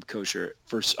better to keep kosher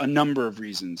for a number of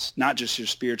reasons, not just your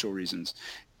spiritual reasons,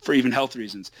 for even health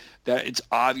reasons, that it's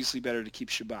obviously better to keep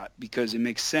Shabbat because it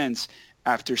makes sense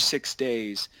after 6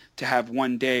 days to have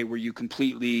one day where you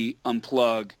completely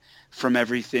unplug from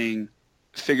everything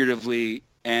figuratively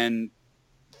and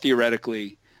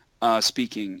theoretically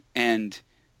speaking, and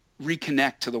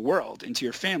reconnect to the world and to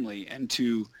your family and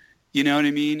to, you know what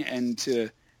I mean? And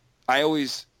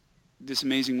this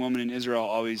amazing woman in Israel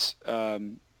always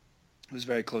was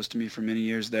very close to me for many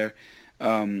years there.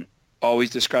 always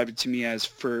described it to me as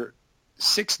for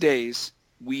 6 days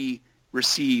we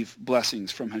receive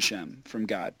blessings from Hashem, from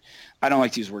God. I don't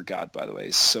like to use the word God, by the way.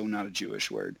 It's so not a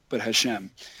Jewish word, but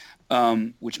Hashem,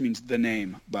 which means the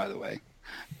name, by the way.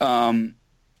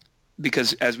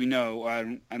 Because as we know, I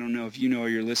don't know if you know or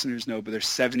your listeners know, but there's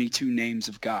 72 names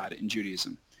of God in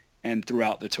Judaism and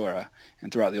throughout the Torah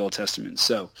and throughout the Old Testament.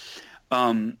 So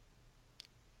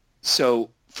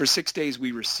for 6 days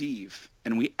we receive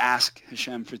and we ask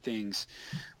Hashem for things.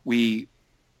 We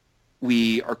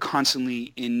are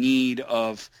constantly in need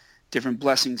of different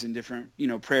blessings and different,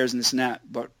 prayers and this and that.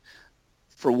 But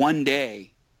for one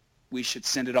day, we should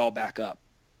send it all back up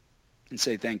and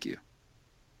say thank you.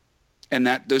 And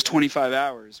that those 25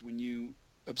 hours when you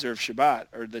observe Shabbat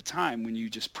are the time when you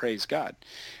just praise God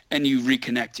and you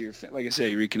reconnect to like I say,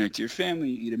 you reconnect to your family,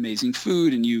 you eat amazing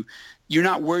food, and you're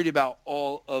not worried about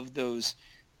all of those,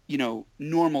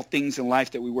 normal things in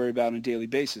life that we worry about on a daily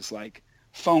basis, like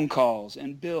phone calls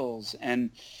and bills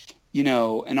and,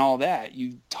 and all that.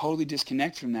 You totally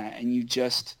disconnect from that and you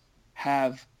just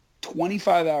have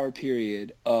 25-hour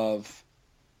period of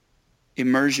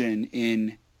immersion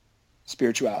in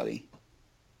spirituality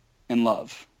and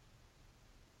love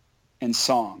and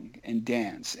song and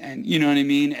dance and, you know what I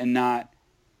mean? And not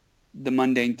the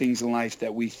mundane things in life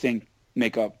that we think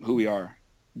make up who we are,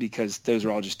 because those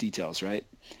are all just details, right?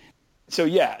 So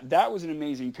yeah, that was an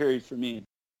amazing period for me.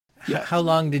 Yeah. How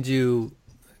long did you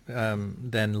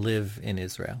then live in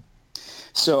Israel?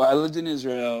 So I lived in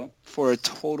Israel for a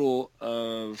total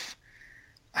of,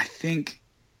 I think,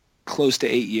 close to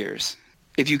 8 years.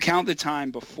 If you count the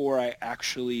time before I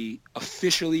actually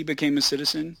officially became a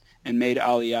citizen and made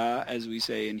aliyah, as we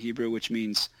say in Hebrew, which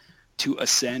means to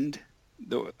ascend.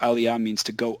 The aliyah means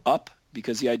to go up,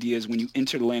 because the idea is when you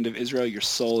enter the land of Israel, your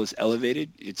soul is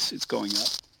elevated. It's going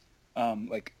up,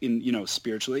 like in,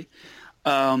 spiritually.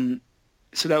 So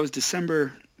that was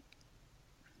December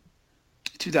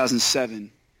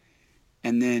 2007.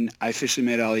 And then I officially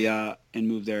made aliyah and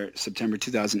moved there September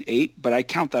 2008. But I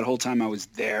count that whole time I was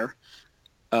there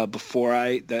before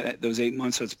those 8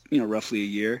 months. So it's, roughly a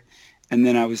year. And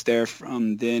then I was there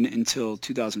from then until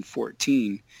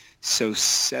 2014. So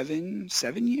seven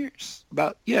years,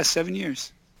 7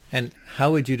 years. And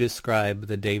how would you describe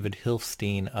the David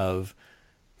Hilfstein of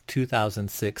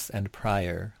 2006 and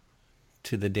prior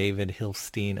to the David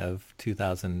Hilfstein of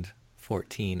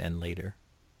 2014 and later?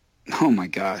 Oh my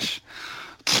gosh.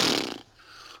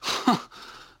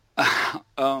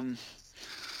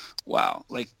 Wow,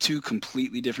 like two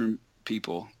completely different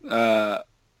people.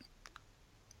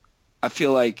 I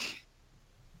feel like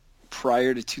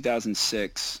prior to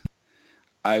 2006,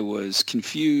 I was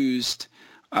confused.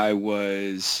 I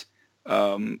was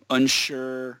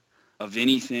unsure of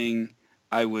anything.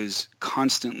 I was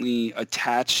constantly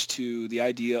attached to the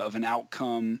idea of an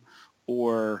outcome,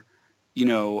 or,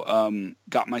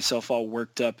 got myself all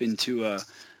worked up into a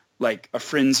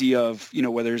frenzy of,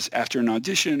 whether it's after an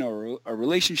audition or a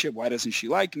relationship. Why doesn't she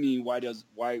like me? Why didn't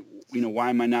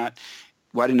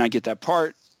I get that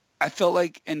part? I felt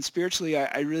like, and spiritually,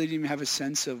 I really didn't even have a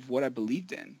sense of what I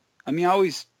believed in. I mean, I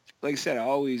always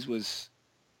was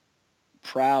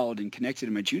proud and connected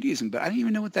to my Judaism, but I didn't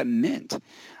even know what that meant.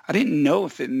 I didn't know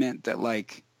if it meant that,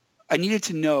 I needed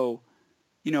to know,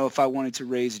 if I wanted to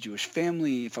raise a Jewish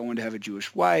family, if I wanted to have a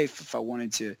Jewish wife, if I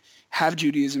wanted to have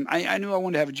Judaism. I knew I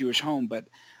wanted to have a Jewish home, but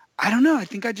I don't know. I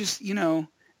think I just,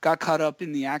 got caught up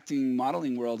in the acting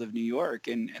modeling world of New York,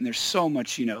 and there's so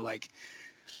much,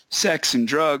 sex and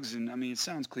drugs, and I mean, it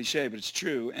sounds cliche, but it's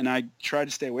true. And I tried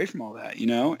to stay away from all that,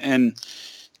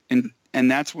 and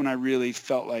that's when I really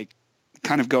felt like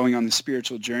kind of going on the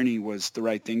spiritual journey was the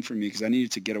right thing for me, because I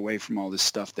needed to get away from all this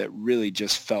stuff that really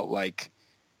just felt like,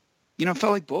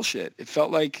 felt like bullshit. It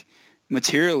felt like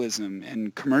materialism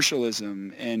and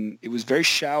commercialism, and it was very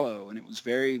shallow, and it was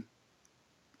very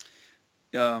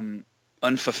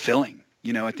unfulfilling,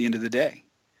 at the end of the day.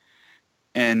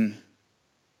 And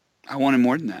I wanted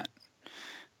more than that.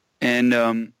 And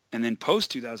then post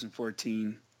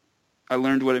 2014, I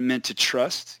learned what it meant to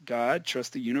trust God,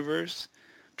 trust the universe,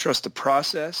 trust the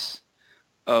process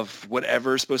of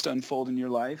whatever is supposed to unfold in your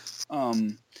life.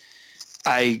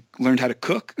 I learned how to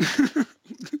cook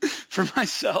for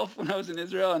myself when I was in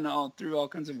Israel, and through all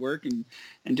kinds of work and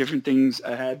different things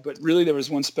I had. But really, there was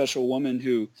one special woman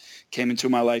who came into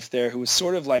my life there, who was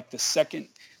sort of like the second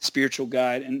spiritual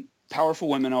guide. And powerful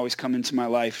women always come into my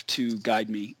life to guide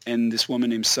me. And this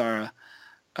woman named Sarah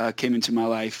came into my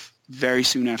life very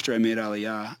soon after I made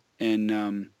Aliyah.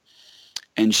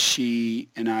 And she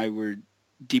and I were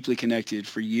deeply connected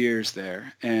for years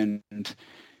there. And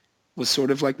was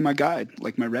sort of like my guide,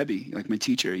 like my Rebbe, like my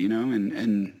teacher, you know,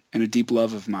 and a deep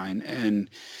love of mine. And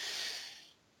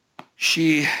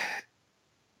she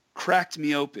cracked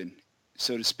me open,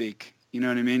 so to speak. You know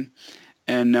what I mean?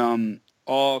 And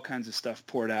all kinds of stuff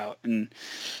poured out. And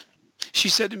she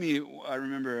said to me, I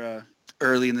remember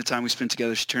early in the time we spent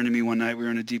together, she turned to me one night. We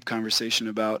were in a deep conversation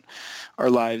about our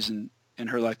lives and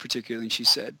her life particularly. And she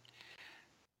said,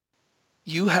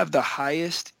 "You have the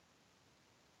highest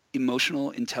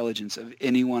emotional intelligence of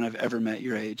anyone I've ever met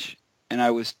your age." And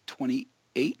I was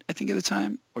 28, I think, at the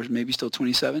time, or maybe still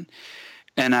 27.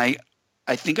 And I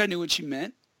think I knew what she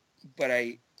meant, but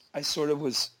I sort of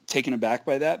was taken aback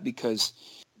by that, because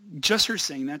just her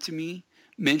saying that to me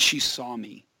meant she saw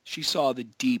me. She saw me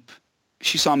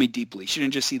deeply. She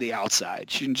didn't just see the outside.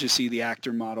 She didn't just see the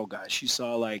actor model guy. She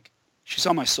saw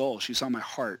my soul. She saw my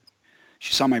heart.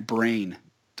 She saw my brain.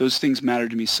 Those things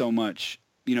mattered to me so much.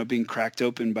 You know, being cracked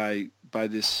open by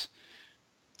this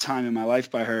time in my life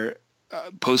by her,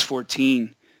 post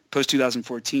 2014,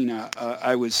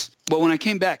 I was, well, when I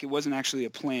came back, it wasn't actually a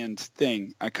planned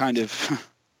thing. I kind of,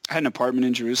 I had an apartment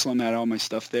in Jerusalem. I had all my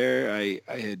stuff there. I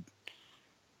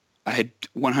had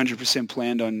 100%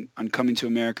 planned on coming to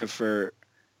America for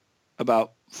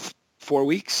about 4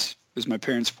 weeks. It was my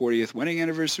parents' 40th wedding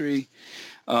anniversary.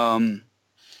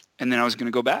 And then I was going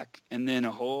to go back. And then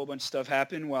a whole bunch of stuff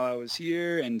happened while I was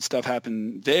here, and stuff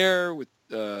happened there with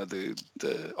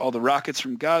all the rockets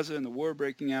from Gaza and the war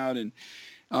breaking out. And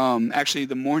actually,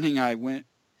 the morning I went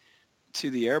to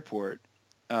the airport,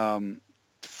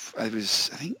 it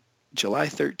was, I think, July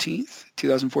 13th,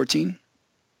 2014.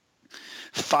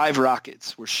 5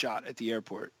 rockets were shot at the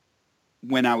airport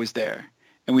when I was there,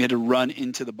 and we had to run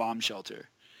into the bomb shelter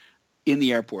in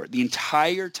the airport. The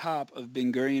entire top of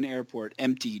Ben Gurion Airport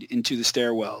emptied into the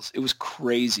stairwells. It was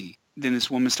crazy. Then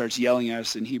this woman starts yelling at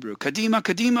us in Hebrew, "Kadima,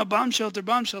 Kadima, bomb shelter,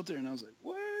 bomb shelter." And I was like,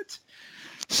 what?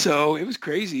 So it was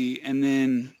crazy. And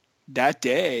then that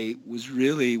day was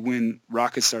really when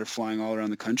rockets started flying all around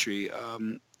the country,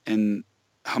 and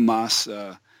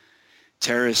Hamas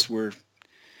terrorists were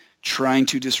trying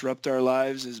to disrupt our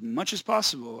lives as much as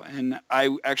possible. And I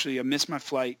missed my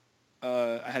flight.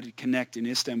 I had to connect in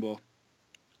Istanbul,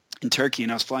 in Turkey,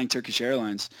 and I was flying Turkish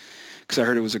Airlines because I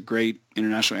heard it was a great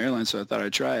international airline, so I thought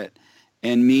I'd try it.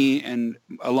 And me, and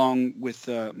along with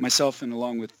myself and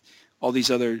along with all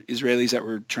these other Israelis that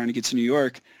were trying to get to New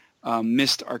York,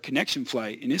 missed our connection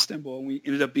flight in Istanbul. And we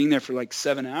ended up being there for like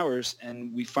 7 hours,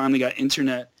 and we finally got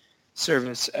internet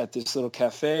service at this little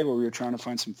cafe where we were trying to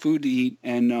find some food to eat,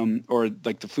 and or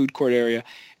like the food court area,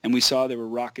 and we saw there were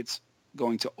rockets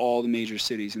going to all the major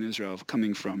cities in Israel,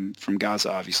 coming from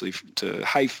Gaza, obviously, to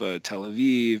Haifa, Tel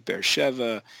Aviv,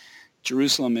 Beersheba,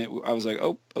 Jerusalem. I was like,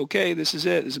 oh, okay, this is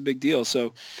it. This is a big deal.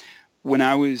 So when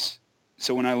I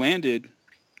landed,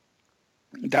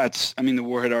 the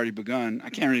war had already begun. I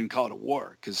can't even call it a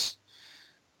war because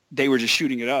they were just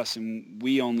shooting at us, and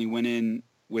we only went in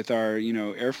with our,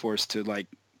 Air Force to like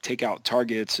take out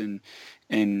targets and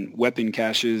weapon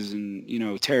caches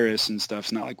and, terrorists and stuff.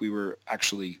 It's not like we were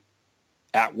actually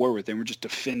at war with them. We're just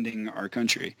defending our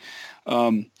country.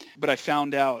 But I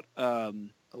found out a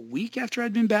week after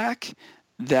I'd been back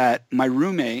that my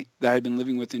roommate that I'd been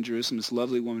living with in Jerusalem, this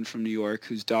lovely woman from New York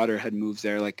whose daughter had moved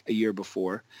there like a year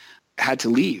before, had to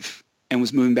leave and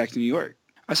was moving back to New York.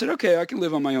 I said, okay, I can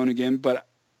live on my own again, but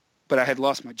I had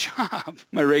lost my job,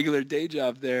 my regular day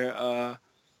job there,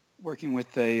 working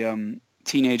with a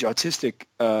teenage autistic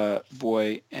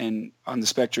boy and on the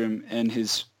spectrum, and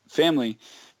his family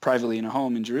privately in a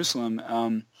home in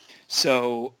Jerusalem.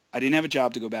 So I didn't have a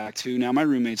job to go back to. Now my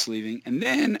roommate's leaving. And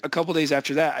then a couple days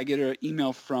after that, I get an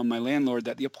email from my landlord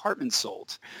that the apartment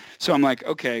sold. So I'm like,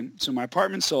 okay, so my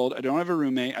apartment sold. I don't have a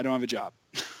roommate. I don't have a job.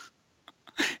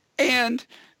 And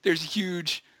there's a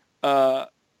huge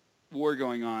war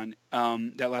going on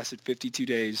that lasted 52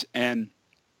 days. And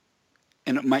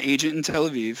my agent in Tel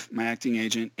Aviv, my acting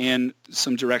agent, and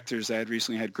some directors I had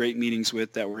recently had great meetings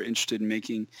with that were interested in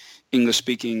making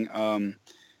English-speaking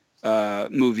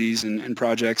movies and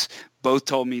projects, both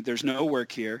told me there's no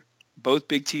work here. Both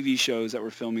big TV shows that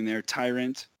were filming there,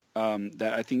 Tyrant,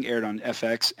 that I think aired on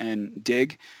FX, and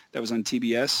Dig, that was on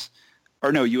TBS,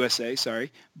 or no, USA,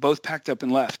 sorry, both packed up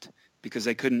and left because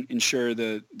they couldn't ensure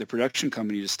the production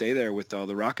company to stay there with all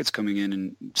the rockets coming in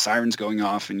and sirens going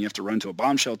off, and you have to run to a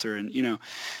bomb shelter, and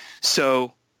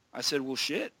So I said, well,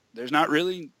 shit, there's not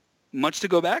really much to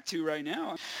go back to right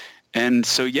now. And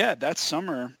so, yeah, that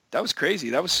summer, that was crazy.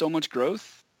 That was so much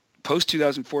growth. Post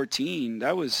 2014,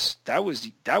 that was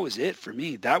it for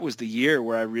me. That was the year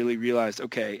where I really realized,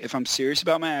 okay, if I'm serious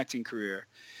about my acting career,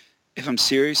 if I'm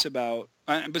serious about,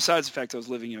 besides the fact I was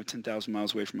living, 10,000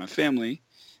 miles away from my family,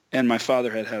 and my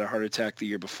father had had a heart attack the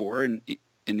year before and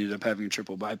ended up having a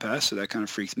triple bypass, so that kind of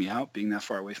freaked me out, being that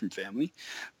far away from family.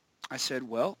 I said,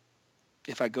 well,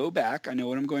 if I go back, I know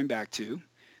what I'm going back to.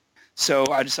 So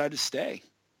I decided to stay.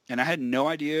 And I had no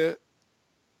idea,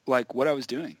 like, what I was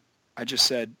doing. I just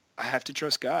said, I have to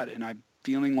trust God. And I'm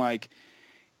feeling like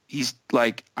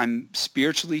I'm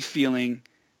spiritually feeling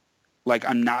like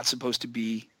I'm not supposed to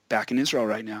be back in Israel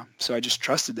right now. So I just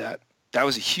trusted that. That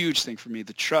was a huge thing for me,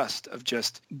 the trust of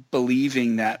just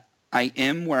believing that I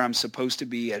am where I'm supposed to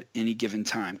be at any given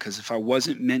time. Because if I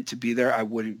wasn't meant to be there, I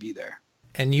wouldn't be there.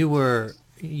 And you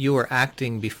were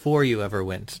acting before you ever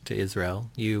went to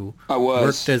Israel. I was,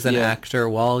 worked as an actor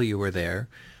while you were there.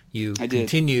 You I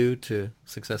continue to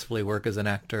successfully work as an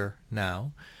actor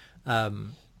now.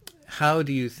 How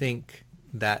do you think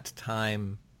that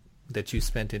time that you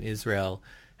spent in Israel,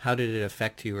 how did it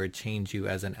affect you or change you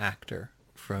as an actor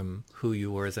from who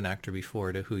you were as an actor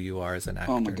before to who you are as an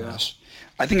actor now? Oh my gosh.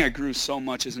 I think I grew so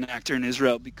much as an actor in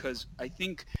Israel because I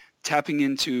think tapping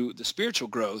into the spiritual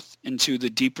growth, into the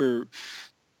deeper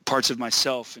parts of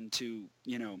myself, into,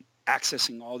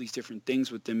 accessing all these different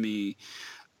things within me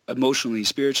emotionally,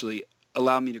 spiritually,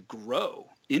 allowed me to grow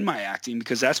in my acting,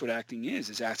 because that's what acting is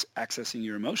accessing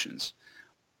your emotions.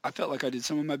 I felt like I did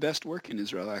some of my best work in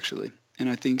Israel, actually. And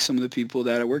I think some of the people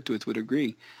that I worked with would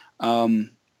agree. I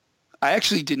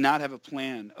actually did not have a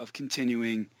plan of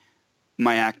continuing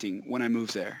my acting when I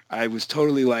moved there. I was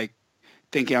totally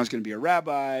thinking I was going to be a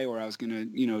rabbi, or I was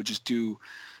going to, just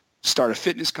start a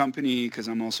fitness company, because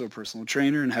I'm also a personal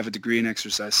trainer and have a degree in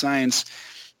exercise science.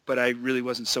 But I really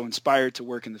wasn't so inspired to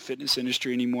work in the fitness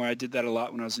industry anymore. I did that a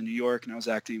lot when I was in New York and I was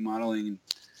acting and modeling, and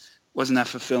wasn't that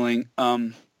fulfilling.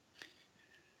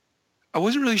 I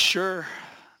wasn't really sure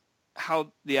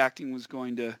how the acting was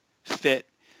going to fit,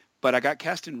 but I got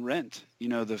cast in Rent,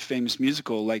 the famous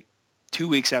musical, 2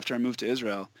 weeks after I moved to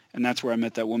Israel. And that's where I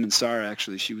met that woman, Sarah,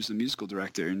 actually. She was the musical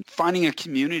director. And finding a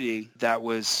community that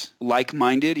was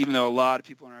like-minded, even though a lot of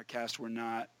people in our cast were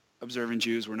not observant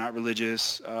Jews, were not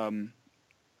religious.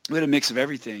 We had a mix of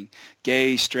everything,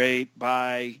 gay, straight,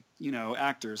 bi,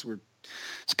 actors.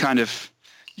 It's kind of,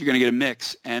 you're going to get a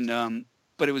mix. And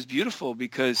but it was beautiful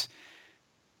because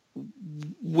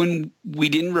when we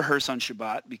didn't rehearse on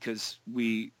Shabbat, because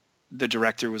the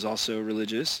director was also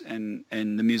religious, and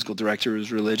the musical director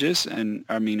was religious and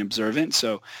observant.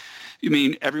 So,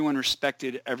 everyone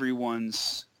respected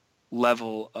everyone's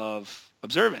level of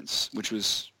observance, which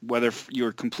was whether you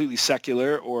were completely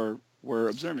secular or were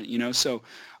observant, So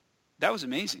that was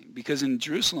amazing, because in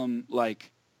Jerusalem,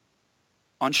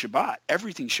 on Shabbat,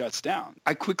 everything shuts down.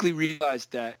 I quickly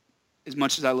realized that as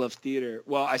much as I love theater,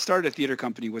 I started a theater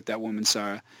company with that woman,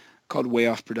 Sarah, called Way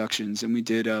Off Productions, and we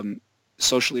did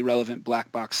socially relevant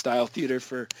black box style theater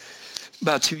for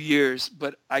about 2 years.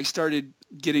 But I started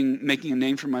making a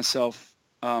name for myself,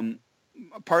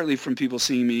 partly from people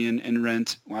seeing me in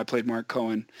Rent, when I played Mark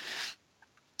Cohen.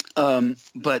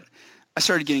 But I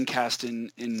started getting cast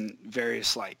in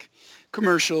various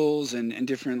commercials and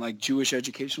different Jewish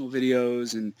educational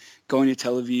videos, and going to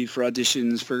Tel Aviv for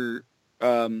auditions for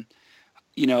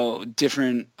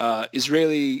different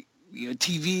Israeli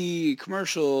TV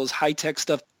commercials, high tech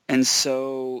stuff. And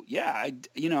so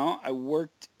I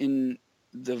worked in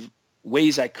the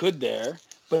ways I could there,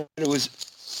 but it was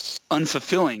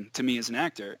unfulfilling to me as an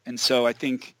actor. And so I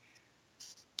think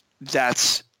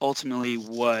that's ultimately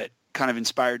what kind of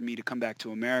inspired me to come back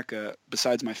to America,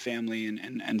 besides my family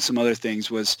and some other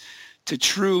things, was to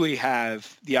truly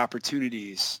have the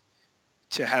opportunities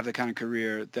to have the kind of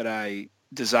career that I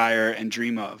desire and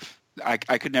dream of. I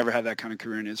could never have that kind of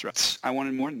career in Israel. I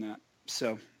wanted more than that.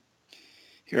 So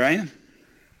here I am.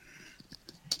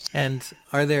 And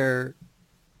are there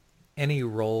any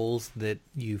roles that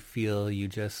you feel you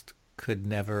just could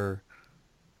never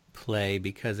play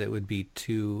because it would be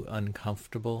too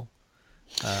uncomfortable?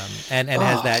 And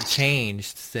has that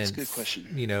changed since, that's a good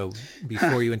question.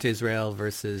 Before you went to Israel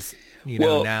versus,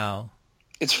 now?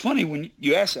 It's funny when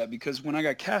you ask that, because when I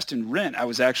got cast in Rent, I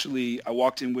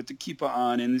walked in with the kippah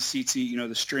on and the tzitzit,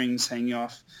 the strings hanging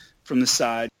off from the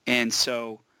side. And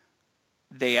so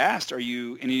they asked, and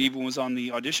it even was on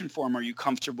the audition form, are you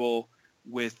comfortable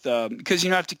with, because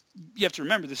you have to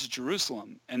remember, this is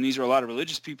Jerusalem, and these are a lot of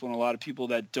religious people and a lot of people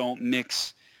that don't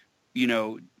mix, they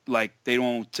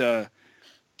don't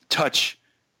touch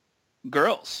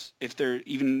girls if they're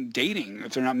even dating,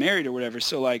 if they're not married or whatever.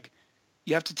 So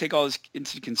you have to take all this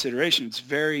into consideration. It's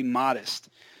very modest.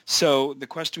 So the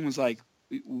question was are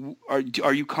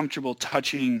you comfortable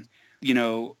touching,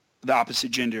 the opposite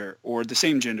gender or the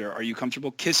same gender? Are you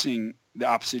comfortable kissing the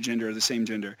opposite gender or the same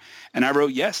gender. And I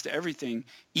wrote yes to everything,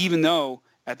 even though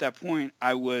at that point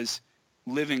I was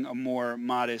living a more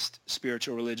modest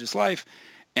spiritual religious life.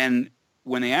 And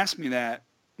when they asked me that,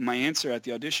 my answer at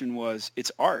the audition was,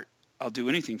 it's art. I'll do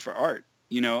anything for art.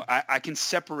 I can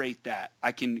separate that.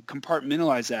 I can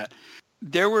compartmentalize that.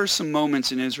 There were some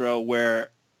moments in Israel where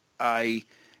I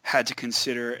had to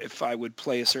consider if I would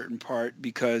play a certain part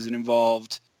because it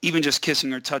involved even just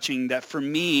kissing or touching that for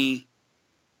me,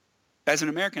 as an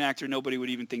American actor, nobody would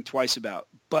even think twice about.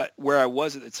 But where I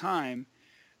was at the time,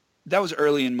 that was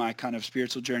early in my kind of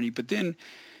spiritual journey. But then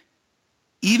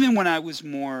even when I was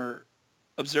more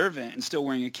observant and still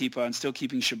wearing a kippah and still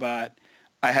keeping Shabbat,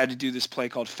 I had to do this play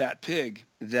called Fat Pig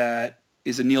that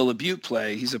is a Neil LaBute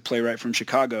play. He's a playwright from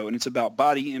Chicago, and it's about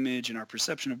body image and our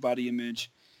perception of body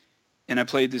image. And I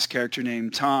played this character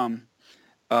named Tom,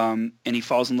 and he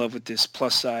falls in love with this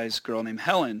plus-size girl named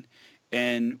Helen.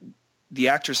 And the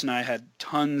actress and I had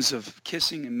tons of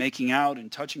kissing and making out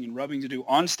and touching and rubbing to do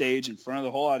on stage in front of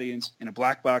the whole audience in a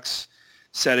black box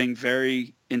setting,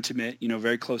 very intimate,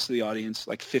 very close to the audience,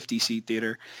 like 50-seat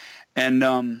theater.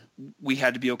 And we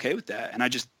had to be okay with that. And I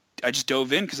just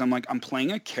dove in because I'm like, I'm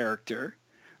playing a character.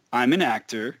 I'm an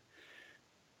actor.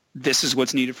 This is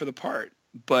what's needed for the part.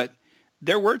 But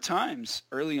there were times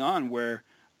early on where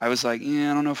I was like, I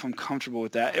don't know if I'm comfortable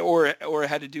with that. Or it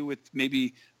had to do with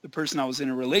maybe the person I was in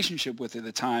a relationship with at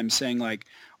the time saying like,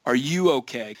 are you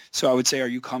okay? So I would say, are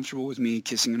you comfortable with me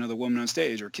kissing another woman on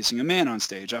stage or kissing a man on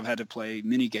stage? I've had to play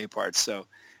many gay parts. So,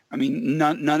 I mean,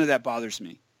 none of that bothers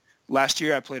me. Last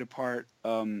year I played a part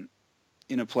in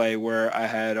a play where I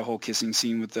had a whole kissing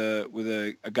scene with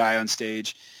a guy on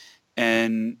stage,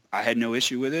 and I had no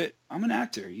issue with it. I'm an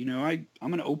actor,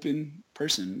 I'm an open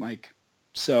person.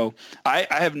 So I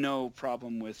have no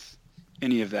problem with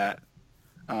any of that.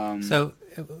 And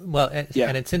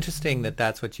it's interesting that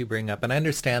that's what you bring up. And I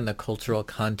understand the cultural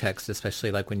context,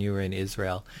 especially like when you were in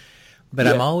Israel. But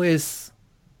I'm always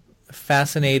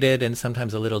fascinated and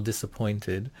sometimes a little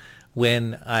disappointed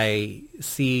when I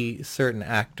see certain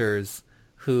actors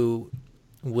who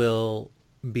will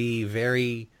be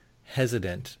very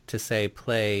hesitant to, say,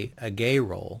 play a gay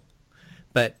role,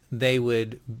 but they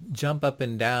would jump up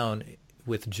and down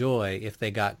with joy if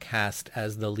they got cast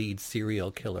as the lead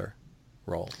serial killer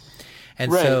role.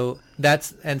 And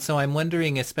so I'm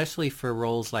wondering, especially for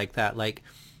roles like that, like,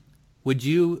 would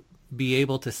you be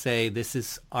able to say this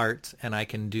is art and I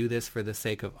can do this for the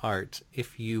sake of art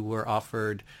if you were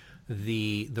offered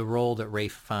the role that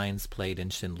Ralph Fiennes played in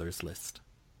Schindler's List?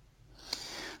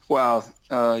 Wow.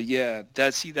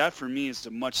 That for me is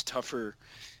a much tougher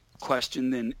question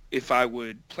than if I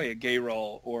would play a gay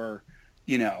role or,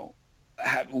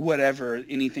 whatever,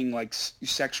 anything like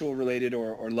sexual related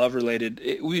or love related.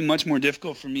 It would be much more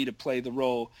difficult for me to play the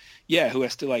role, who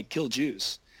has to like kill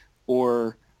Jews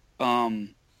or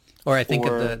I think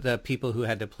of the people who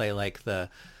had to play like the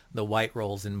white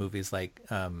roles in movies like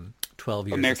 12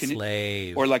 Years a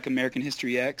Slave. Or like American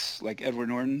History X, like Edward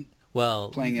Norton. Well,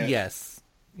 playing yes,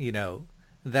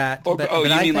 that.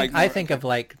 I think of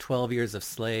like 12 Years a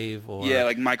Slave or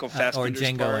like Michael Fassbender's or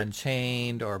Django part.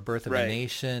 Unchained or Birth of a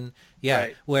Nation. Yeah,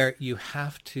 where you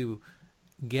have to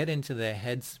get into the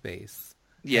headspace.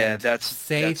 Yeah, that's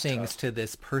things tough. To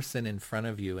this person in front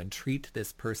of you and treat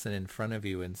this person in front of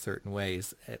you in certain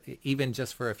ways, even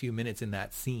just for a few minutes in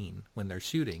that scene when they're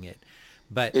shooting it.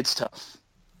 But it's tough.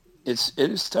 It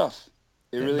is tough.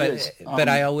 It really is. But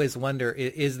I always wonder,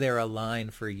 is there a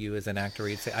line for you as an actor where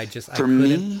you'd say, I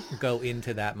couldn't go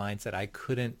into that mindset. I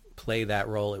couldn't play that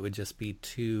role. It would just be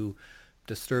too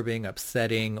disturbing,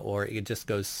 upsetting, or it just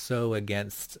goes so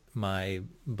against my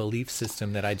belief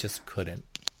system that I just couldn't.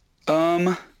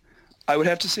 I would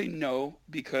have to say no,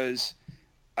 because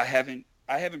I haven't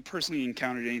personally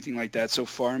encountered anything like that so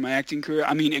far in my acting career.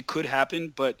 I mean, it could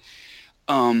happen, but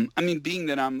being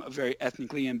that I'm a very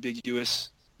ethnically ambiguous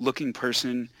looking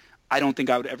person, I don't think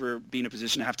I would ever be in a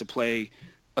position to have to play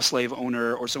a slave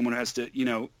owner or someone who has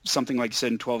to, something like you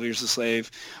said in 12 Years a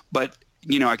Slave. But,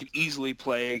 I could easily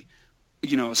play,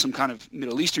 some kind of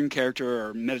Middle Eastern character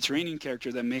or Mediterranean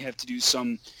character that may have to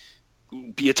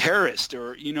be a terrorist,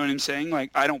 or you know what I'm saying?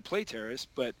 Like, I don't play terrorists,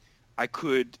 but I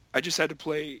just had to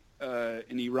play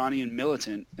an Iranian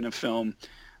militant in a film,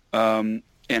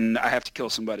 and I have to kill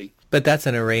somebody. But that's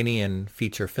an Iranian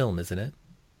feature film, isn't it?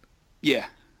 Yeah.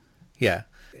 Yeah.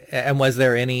 And was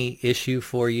there any issue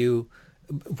for you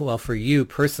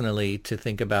personally, to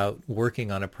think about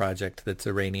working on a project that's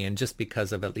Iranian just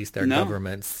because of at least their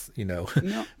government's,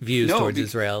 views towards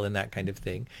Israel and that kind of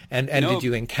thing? And did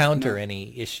you encounter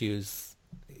any issues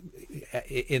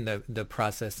in the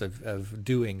process of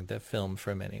doing the film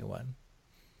from anyone?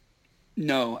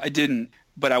 No, I didn't.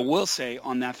 But I will say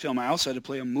on that film, I also had to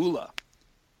play a mullah,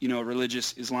 a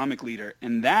religious Islamic leader.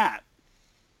 And that,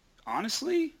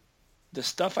 honestly, the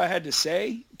stuff I had to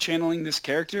say, channeling this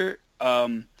character,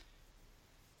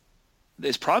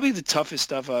 is probably the toughest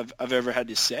stuff I've ever had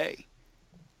to say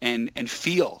and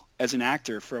feel as an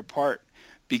actor for a part,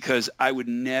 because I would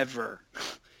never,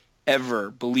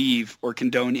 ever believe or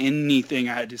condone anything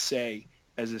I had to say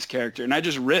as this character. And I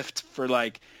just riffed for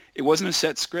it wasn't a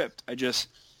set script.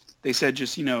 They said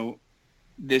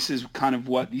this is kind of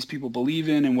what these people believe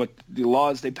in and what the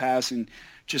laws they pass, and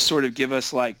just sort of give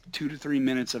us 2 to 3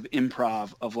 minutes of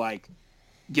improv of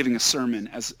giving a sermon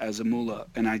as a mullah.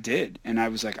 And I did. And I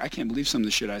was like, I can't believe some of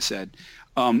the shit I said.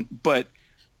 But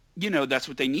that's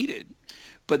what they needed.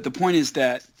 But the point is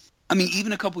that,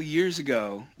 even a couple years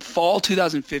ago, fall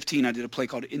 2015, I did a play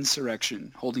called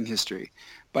Insurrection, Holding History,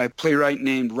 by a playwright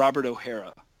named Robert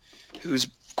O'Hara, who's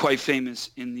quite famous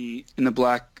in the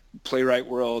Black playwright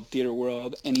world, theater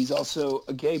world, and he's also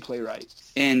a gay playwright.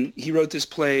 And he wrote this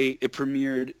play. It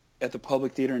premiered at the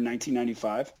Public Theater in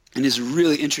 1995, and is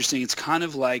really interesting. It's kind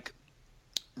of like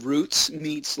Roots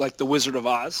meets The Wizard of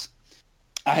Oz.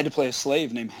 I had to play a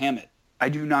slave named Hammett.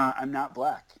 I'm not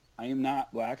black. I am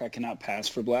not black. I cannot pass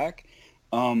for black.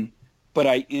 But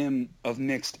I am of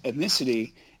mixed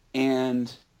ethnicity,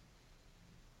 and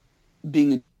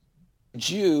being a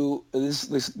Jew, this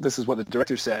is what the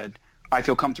director said, I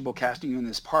feel comfortable casting you in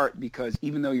this part because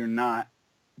even though you're not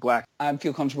black, I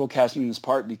feel comfortable casting you in this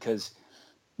part because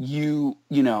your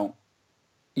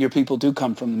people do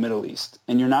come from the Middle East,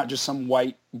 and you're not just some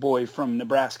white boy from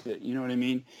Nebraska, you know what I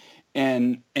mean?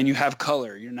 And you have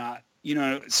color. You're not,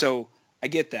 so I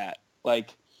get that.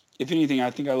 If anything,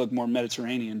 I think I look more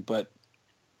Mediterranean, but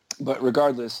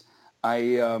regardless,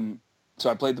 so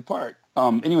I played the part.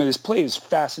 Anyway, this play is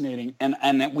fascinating,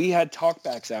 and we had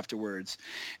talkbacks afterwards,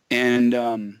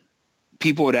 and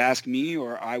people would ask me,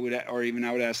 or I would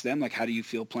ask them, how do you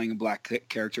feel playing a black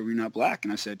character when you're not black?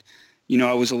 And I said,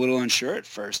 I was a little unsure at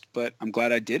first, but I'm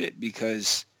glad I did it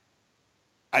because,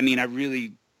 I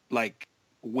really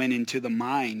went into the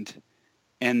mind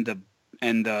and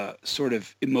the sort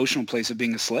of emotional place of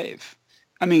being a slave.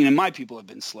 And my people have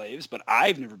been slaves, but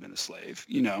I've never been a slave,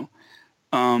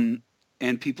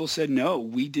 and people said, no,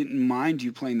 we didn't mind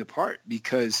you playing the part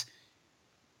because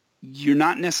you're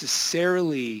not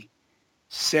necessarily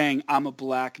saying I'm a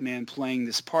black man playing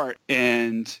this part.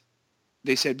 And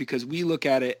they said, because we look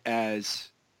at it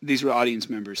as, these were audience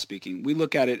members speaking, we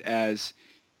look at it as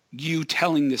you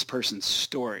telling this person's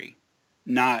story,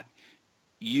 not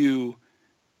you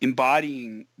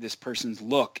embodying this person's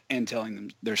look and telling them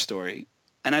their story.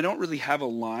 And I don't really have a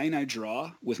line I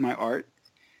draw with my art.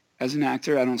 As an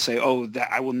actor, I don't say, that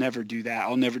I will never do that.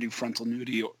 I'll never do frontal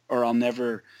nudity, or I'll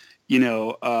never,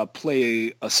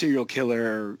 play a serial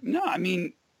killer. No,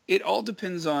 it all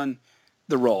depends on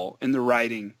the role and the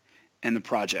writing and the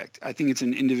project. I think it's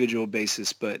an individual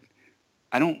basis, but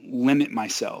I don't limit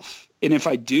myself. And if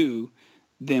I do,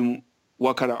 then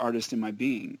what kind of artist am I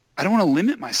being? I don't want to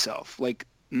limit myself.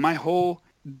 My whole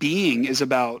being is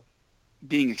about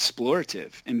being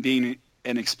explorative and being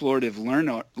an explorative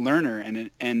learner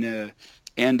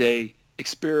and a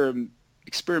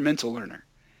experimental learner.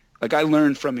 I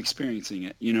learn from experiencing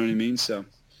it. You know what I mean? So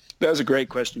that was a great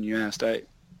question you asked. I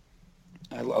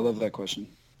love that question.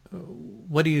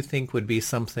 What do you think would be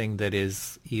something that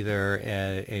is either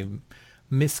a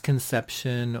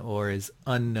misconception or is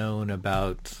unknown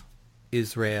about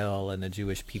Israel and the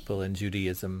Jewish people and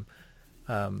Judaism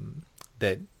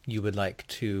that you would like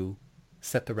to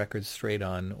set the record straight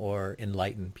on or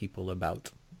enlighten people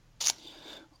about?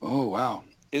 Oh, wow.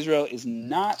 Israel is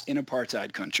not an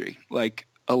apartheid country like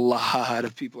a lot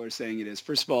of people are saying it is.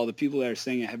 First of all, the people that are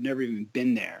saying it have never even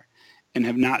been there and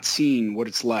have not seen what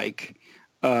it's like,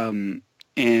 and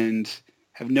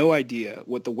have no idea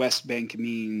what the West Bank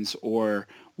means or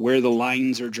where the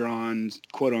lines are drawn,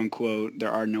 quote unquote.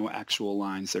 There are no actual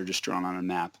lines. They're just drawn on a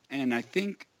map. And I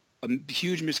think a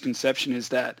huge misconception is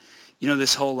that,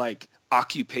 this whole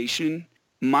occupation.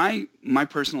 My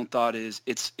personal thought is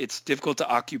it's difficult to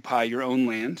occupy your own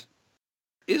land.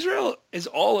 Israel is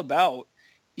all about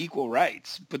equal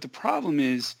rights, but the problem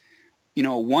is,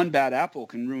 one bad apple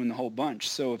can ruin the whole bunch.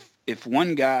 So if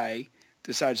one guy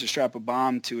decides to strap a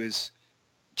bomb to his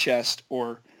chest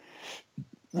or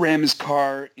ram his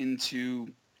car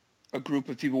into a group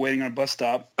of people waiting on a bus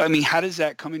stop, how does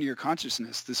that come into your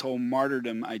consciousness, this whole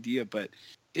martyrdom idea? But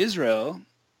Israel,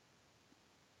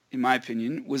 in my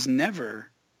opinion, was never,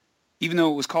 even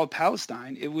though it was called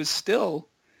Palestine, it was still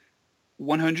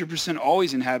 100%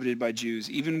 always inhabited by Jews,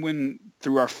 even when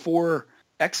through our 4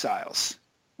 exiles,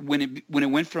 when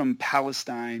it went from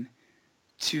Palestine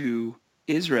to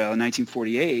Israel in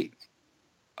 1948,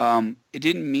 it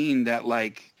didn't mean that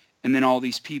and then all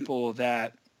these people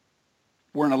that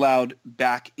weren't allowed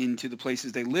back into the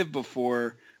places they lived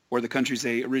before or the countries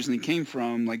they originally came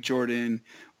from, like Jordan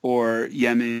or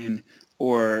Yemen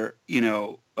or,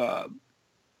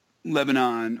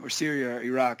 Lebanon or Syria, or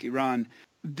Iraq, Iran,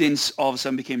 then all of a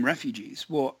sudden became refugees.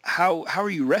 Well, how are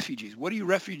you refugees? What are you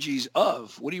refugees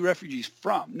of? What are you refugees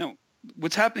from? No,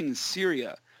 what's happening in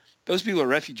Syria, those people are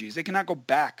refugees. They cannot go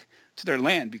back to their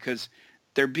land because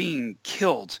they're being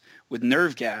killed with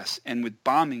nerve gas and with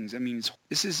bombings. I mean,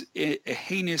 this is a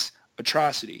heinous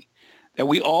atrocity that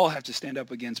we all have to stand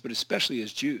up against, but especially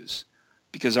as Jews,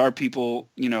 because our people,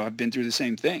 have been through the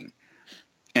same thing.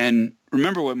 And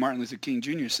remember what Martin Luther King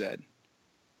Jr. said: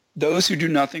 those who do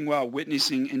nothing while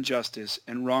witnessing injustice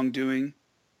and wrongdoing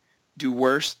do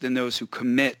worse than those who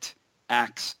commit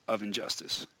acts of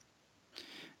injustice.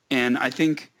 And I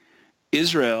think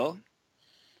Israel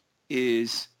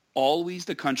is always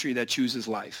the country that chooses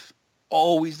life,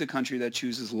 always the country that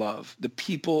chooses love. The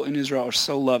people in Israel are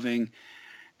so loving.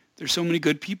 There's so many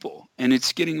good people, and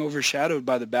it's getting overshadowed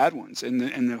by the bad ones and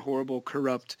the horrible,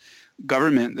 corrupt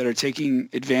government that are taking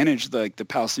advantage, like the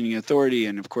Palestinian Authority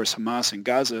and, of course, Hamas in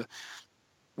Gaza.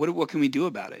 What can we do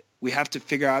about it? We have to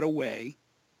figure out a way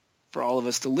for all of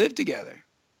us to live together.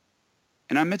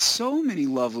 And I met so many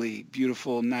lovely,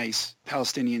 beautiful, nice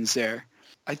Palestinians there.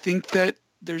 I think that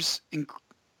there's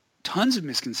tons of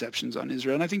misconceptions on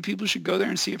Israel, and I think people should go there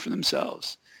and see it for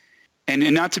themselves. And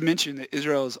not to mention that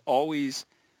Israel is always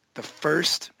the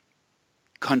first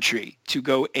country to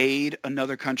go aid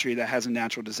another country that has a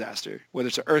natural disaster, whether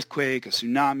it's an earthquake, a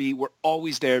tsunami. We're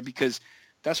always there because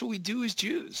that's what we do as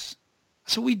Jews.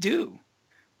 That's what we do.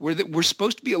 We're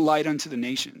supposed to be a light unto the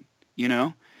nation,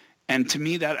 And to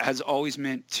me, that has always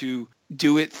meant to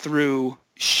do it through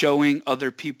showing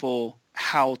other people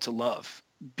how to love,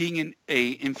 being an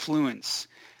influence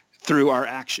through our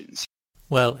actions.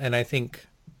 Well, and I think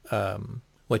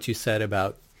what you said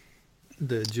about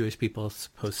the Jewish people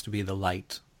supposed to be the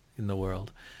light in the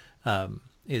world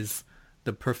is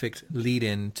the perfect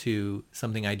lead-in to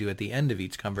something I do at the end of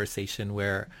each conversation,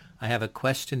 where I have a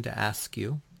question to ask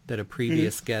you that a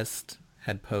previous guest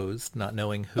had posed, not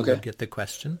knowing who would get the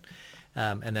question.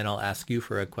 And then I'll ask you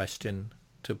for a question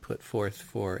to put forth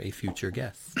for a future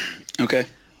guest. Okay.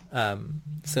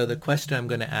 So the question I'm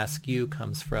going to ask you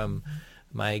comes from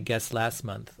my guest last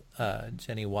month,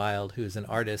 Jenny Wild, who's an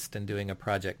artist and doing a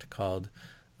project called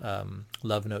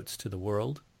Love Notes to the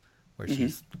World, where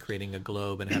she's creating a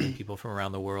globe and having people from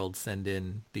around the world send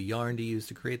in the yarn to use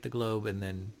to create the globe, and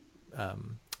then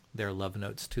their love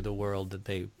notes to the world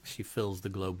that she fills the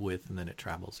globe with, and then it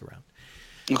travels around.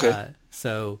 Okay.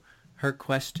 So her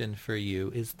question for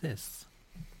you is this: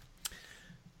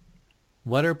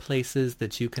 what are places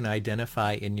that you can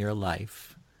identify in your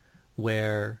life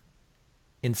where,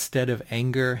 instead of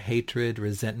anger, hatred,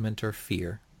 resentment, or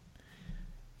fear,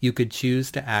 you could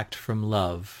choose to act from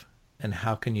love, and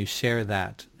how can you share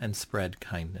that and spread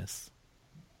kindness?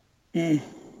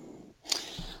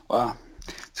 Wow,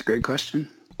 it's a great question.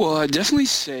 Well, I definitely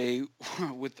say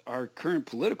with our current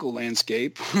political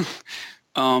landscape,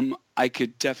 I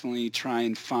could definitely try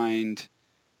and find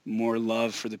more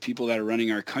love for the people that are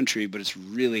running our country, but it's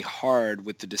really hard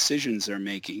with the decisions they're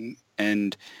making.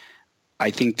 And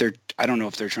I think I don't know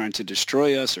if they're trying to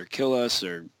destroy us or kill us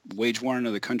or wage war on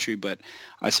another country, but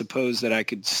I suppose that I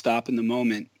could stop in the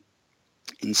moment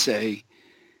and say,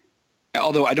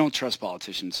 although I don't trust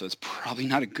politicians, so it's probably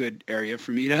not a good area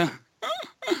for me to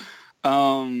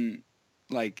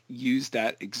use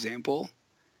that example.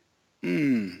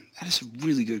 That is a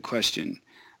really good question.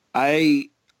 I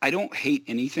don't hate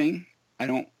anything. I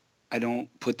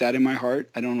don't put that in my heart.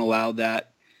 I don't allow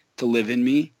that to live in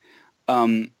me.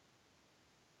 I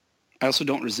also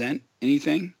don't resent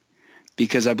anything,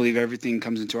 because I believe everything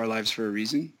comes into our lives for a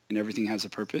reason and everything has a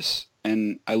purpose.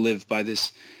 And I live by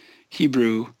this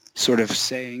Hebrew sort of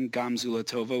saying, Gam Zula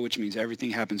Tova, which means everything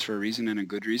happens for a reason and a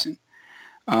good reason.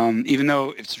 Even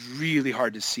though it's really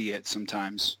hard to see it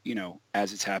sometimes,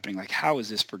 as it's happening, like, how is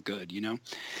this for good,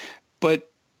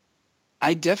 But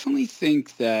I definitely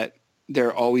think that there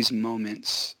are always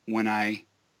moments when I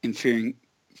am feeling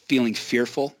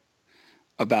fearful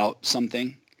about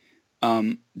something,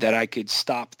 that I could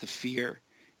stop the fear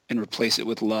and replace it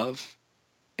with love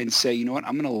and say, you know what,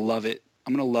 I'm going to love it.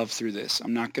 I'm going to love through this.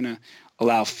 I'm not going to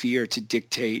allow fear to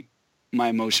dictate my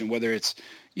emotion, whether it's,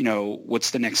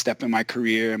 what's the next step in my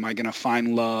career? Am I going to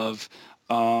find love?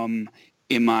 Why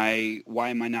am I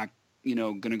not,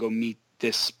 going to go meet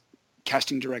this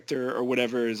casting director or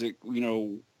whatever? Is it,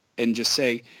 and just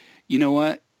say, you know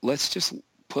what, let's just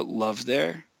put love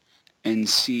there and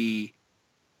see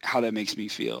how that makes me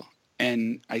feel.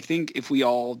 And I think if we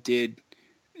all did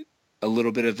a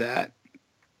little bit of that,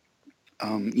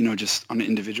 just on an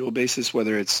individual basis,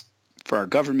 whether it's for our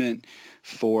government,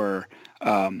 for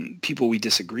people we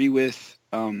disagree with.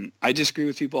 I disagree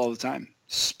with people all the time,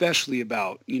 especially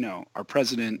about, our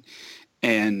president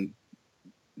and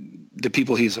the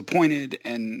people he's appointed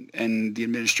and the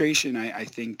administration. I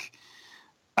think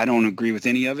I don't agree with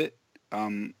any of it.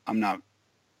 I'm not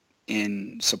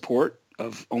in support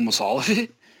of almost all of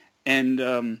it.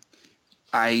 And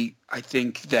I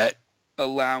think that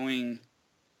allowing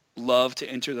love to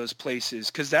enter those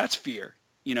places, because that's fear.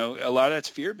 A lot of that's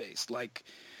fear-based. Like,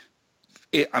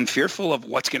 I'm fearful of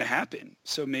what's going to happen.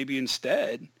 So maybe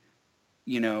instead,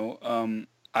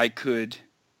 I could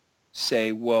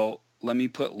say, well, let me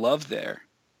put love there.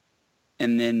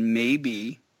 And then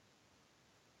maybe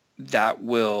that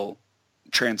will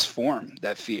transform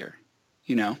that fear,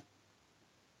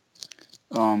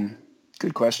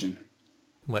 Good question.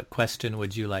 What question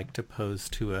would you like to pose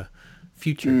to a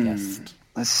future guest?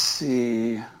 Let's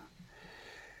see.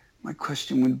 My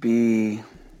question would be,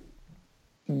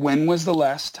 when was the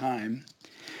last time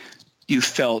you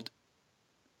felt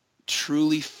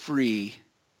truly free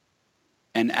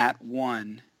and at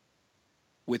one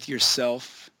with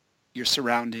yourself, your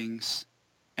surroundings,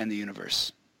 and the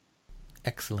universe?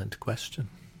 Excellent question.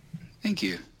 Thank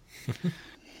you.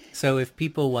 So if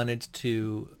people wanted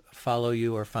to follow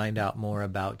you or find out more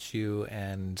about you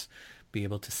and be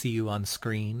able to see you on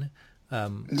screen,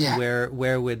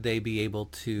 where would they be able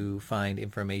to find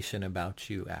information about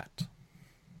you at?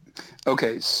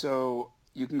 Okay, so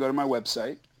you can go to my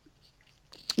website,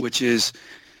 which is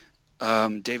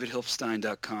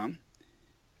davidhilfstein.com.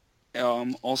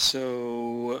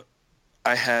 Also,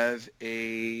 I have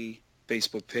a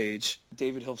Facebook page,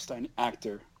 David Hilfstein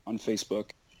Actor on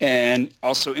Facebook, and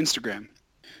also Instagram.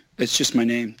 It's just my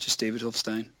name, just David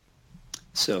Hilfstein.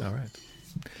 So, all right.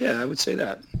 Yeah, I would say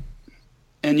that.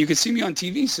 And you can see me on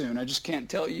TV soon. I just can't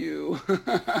tell you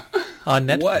on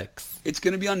Netflix. What. It's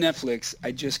going to be on Netflix.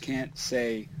 I just can't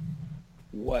say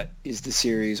what is the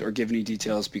series or give any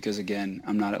details because, again,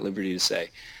 I'm not at liberty to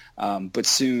say. But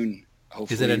soon,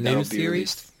 hopefully, is it a new series?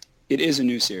 Released. It is a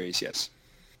new series, yes.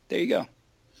 There you go.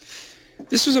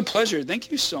 This was a pleasure.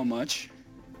 Thank you so much.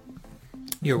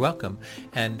 You're welcome.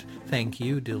 And thank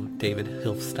you, David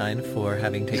Hilfstein, for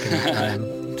having taken the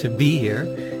time to be here.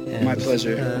 And, my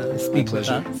pleasure. Speak with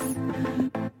us.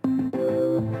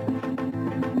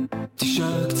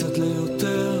 תישאר קצת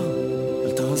ליותר,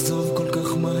 אל תעזוב כל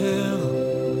כך מהר,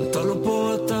 אתה לא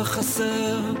פה, אתה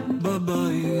חסר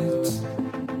בבית.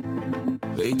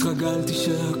 והתרגלתי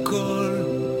שהכל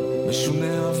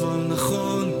משונה אבל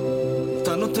נכון,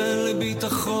 אתה נותן לי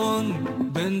ביטחון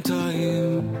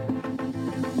בינתיים.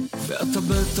 ואתה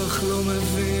בטח לא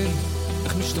מבין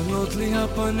איך משתנות לי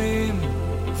הפנים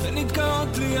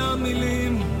ונתקעות לי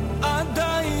המילים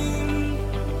עדיין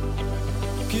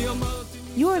כי אמרתי.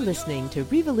 You're listening to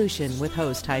Revolution with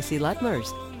host HiC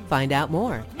Lutmers. Find out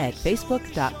more at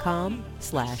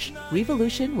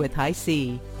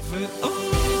facebook.com/revolutionwithhic.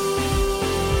 ואור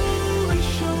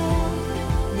ראשון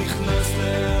נכנס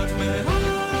לאט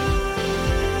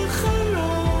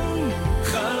מהחלום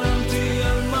חלמתי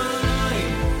על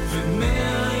מים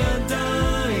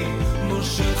ומהידיים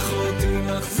מושך אותי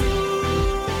לחזור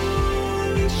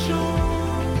לישון.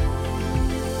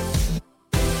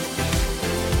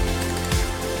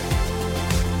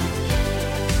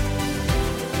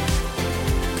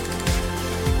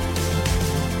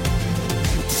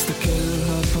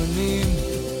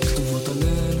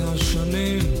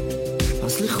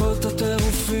 הסליחות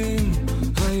הטירופים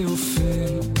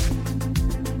היופים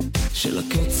של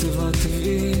הקצב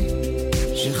הטבעי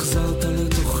שהחזרת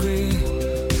לתוכי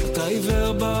אתה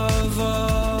עיוור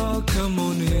בעבר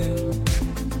כמוני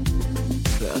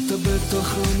ואתה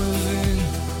בטח לא מבין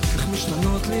איך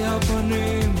משתנות לי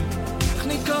הפנים איך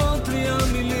נקעות לי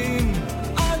המילים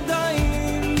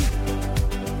עדיין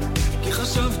כי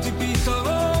חשבתי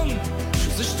פתרון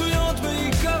שזה שטויות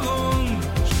בעיקרון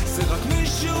זה רק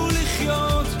מישהו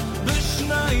לחיות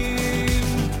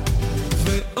בשניים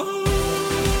ואור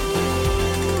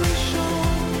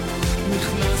ראשון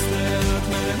נכנס לאט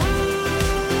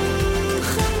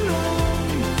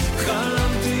מהחלום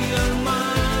חלמתי על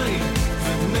מים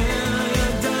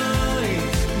ומהידיים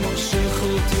מושך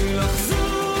אותי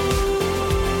לחזור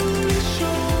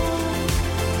לישון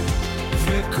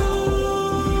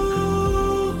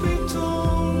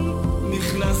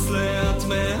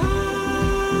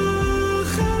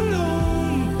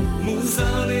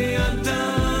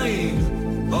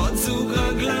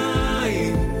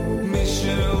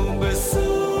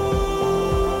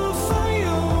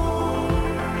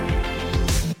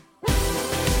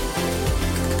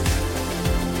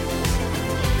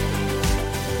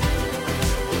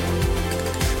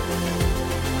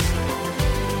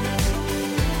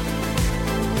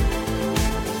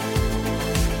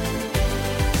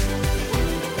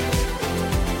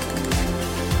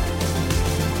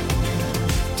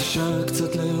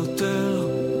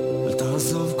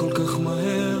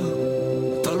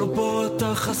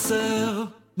חסר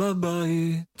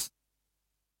בבית.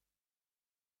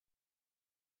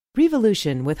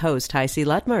 Revolution with host HiC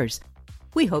Lutmers.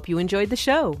 We hope you enjoyed the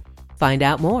show. Find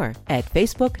out more at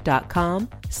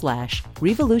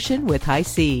facebook.com/Revolution with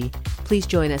HiC. Please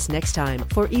join us next time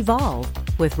for Evolve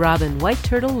with Robin White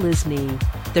Turtle Lisney,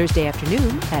 Thursday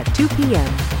afternoon at 2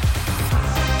 p.m.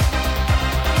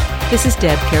 This is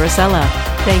Deb Carosella.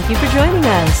 Thank you for joining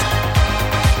us.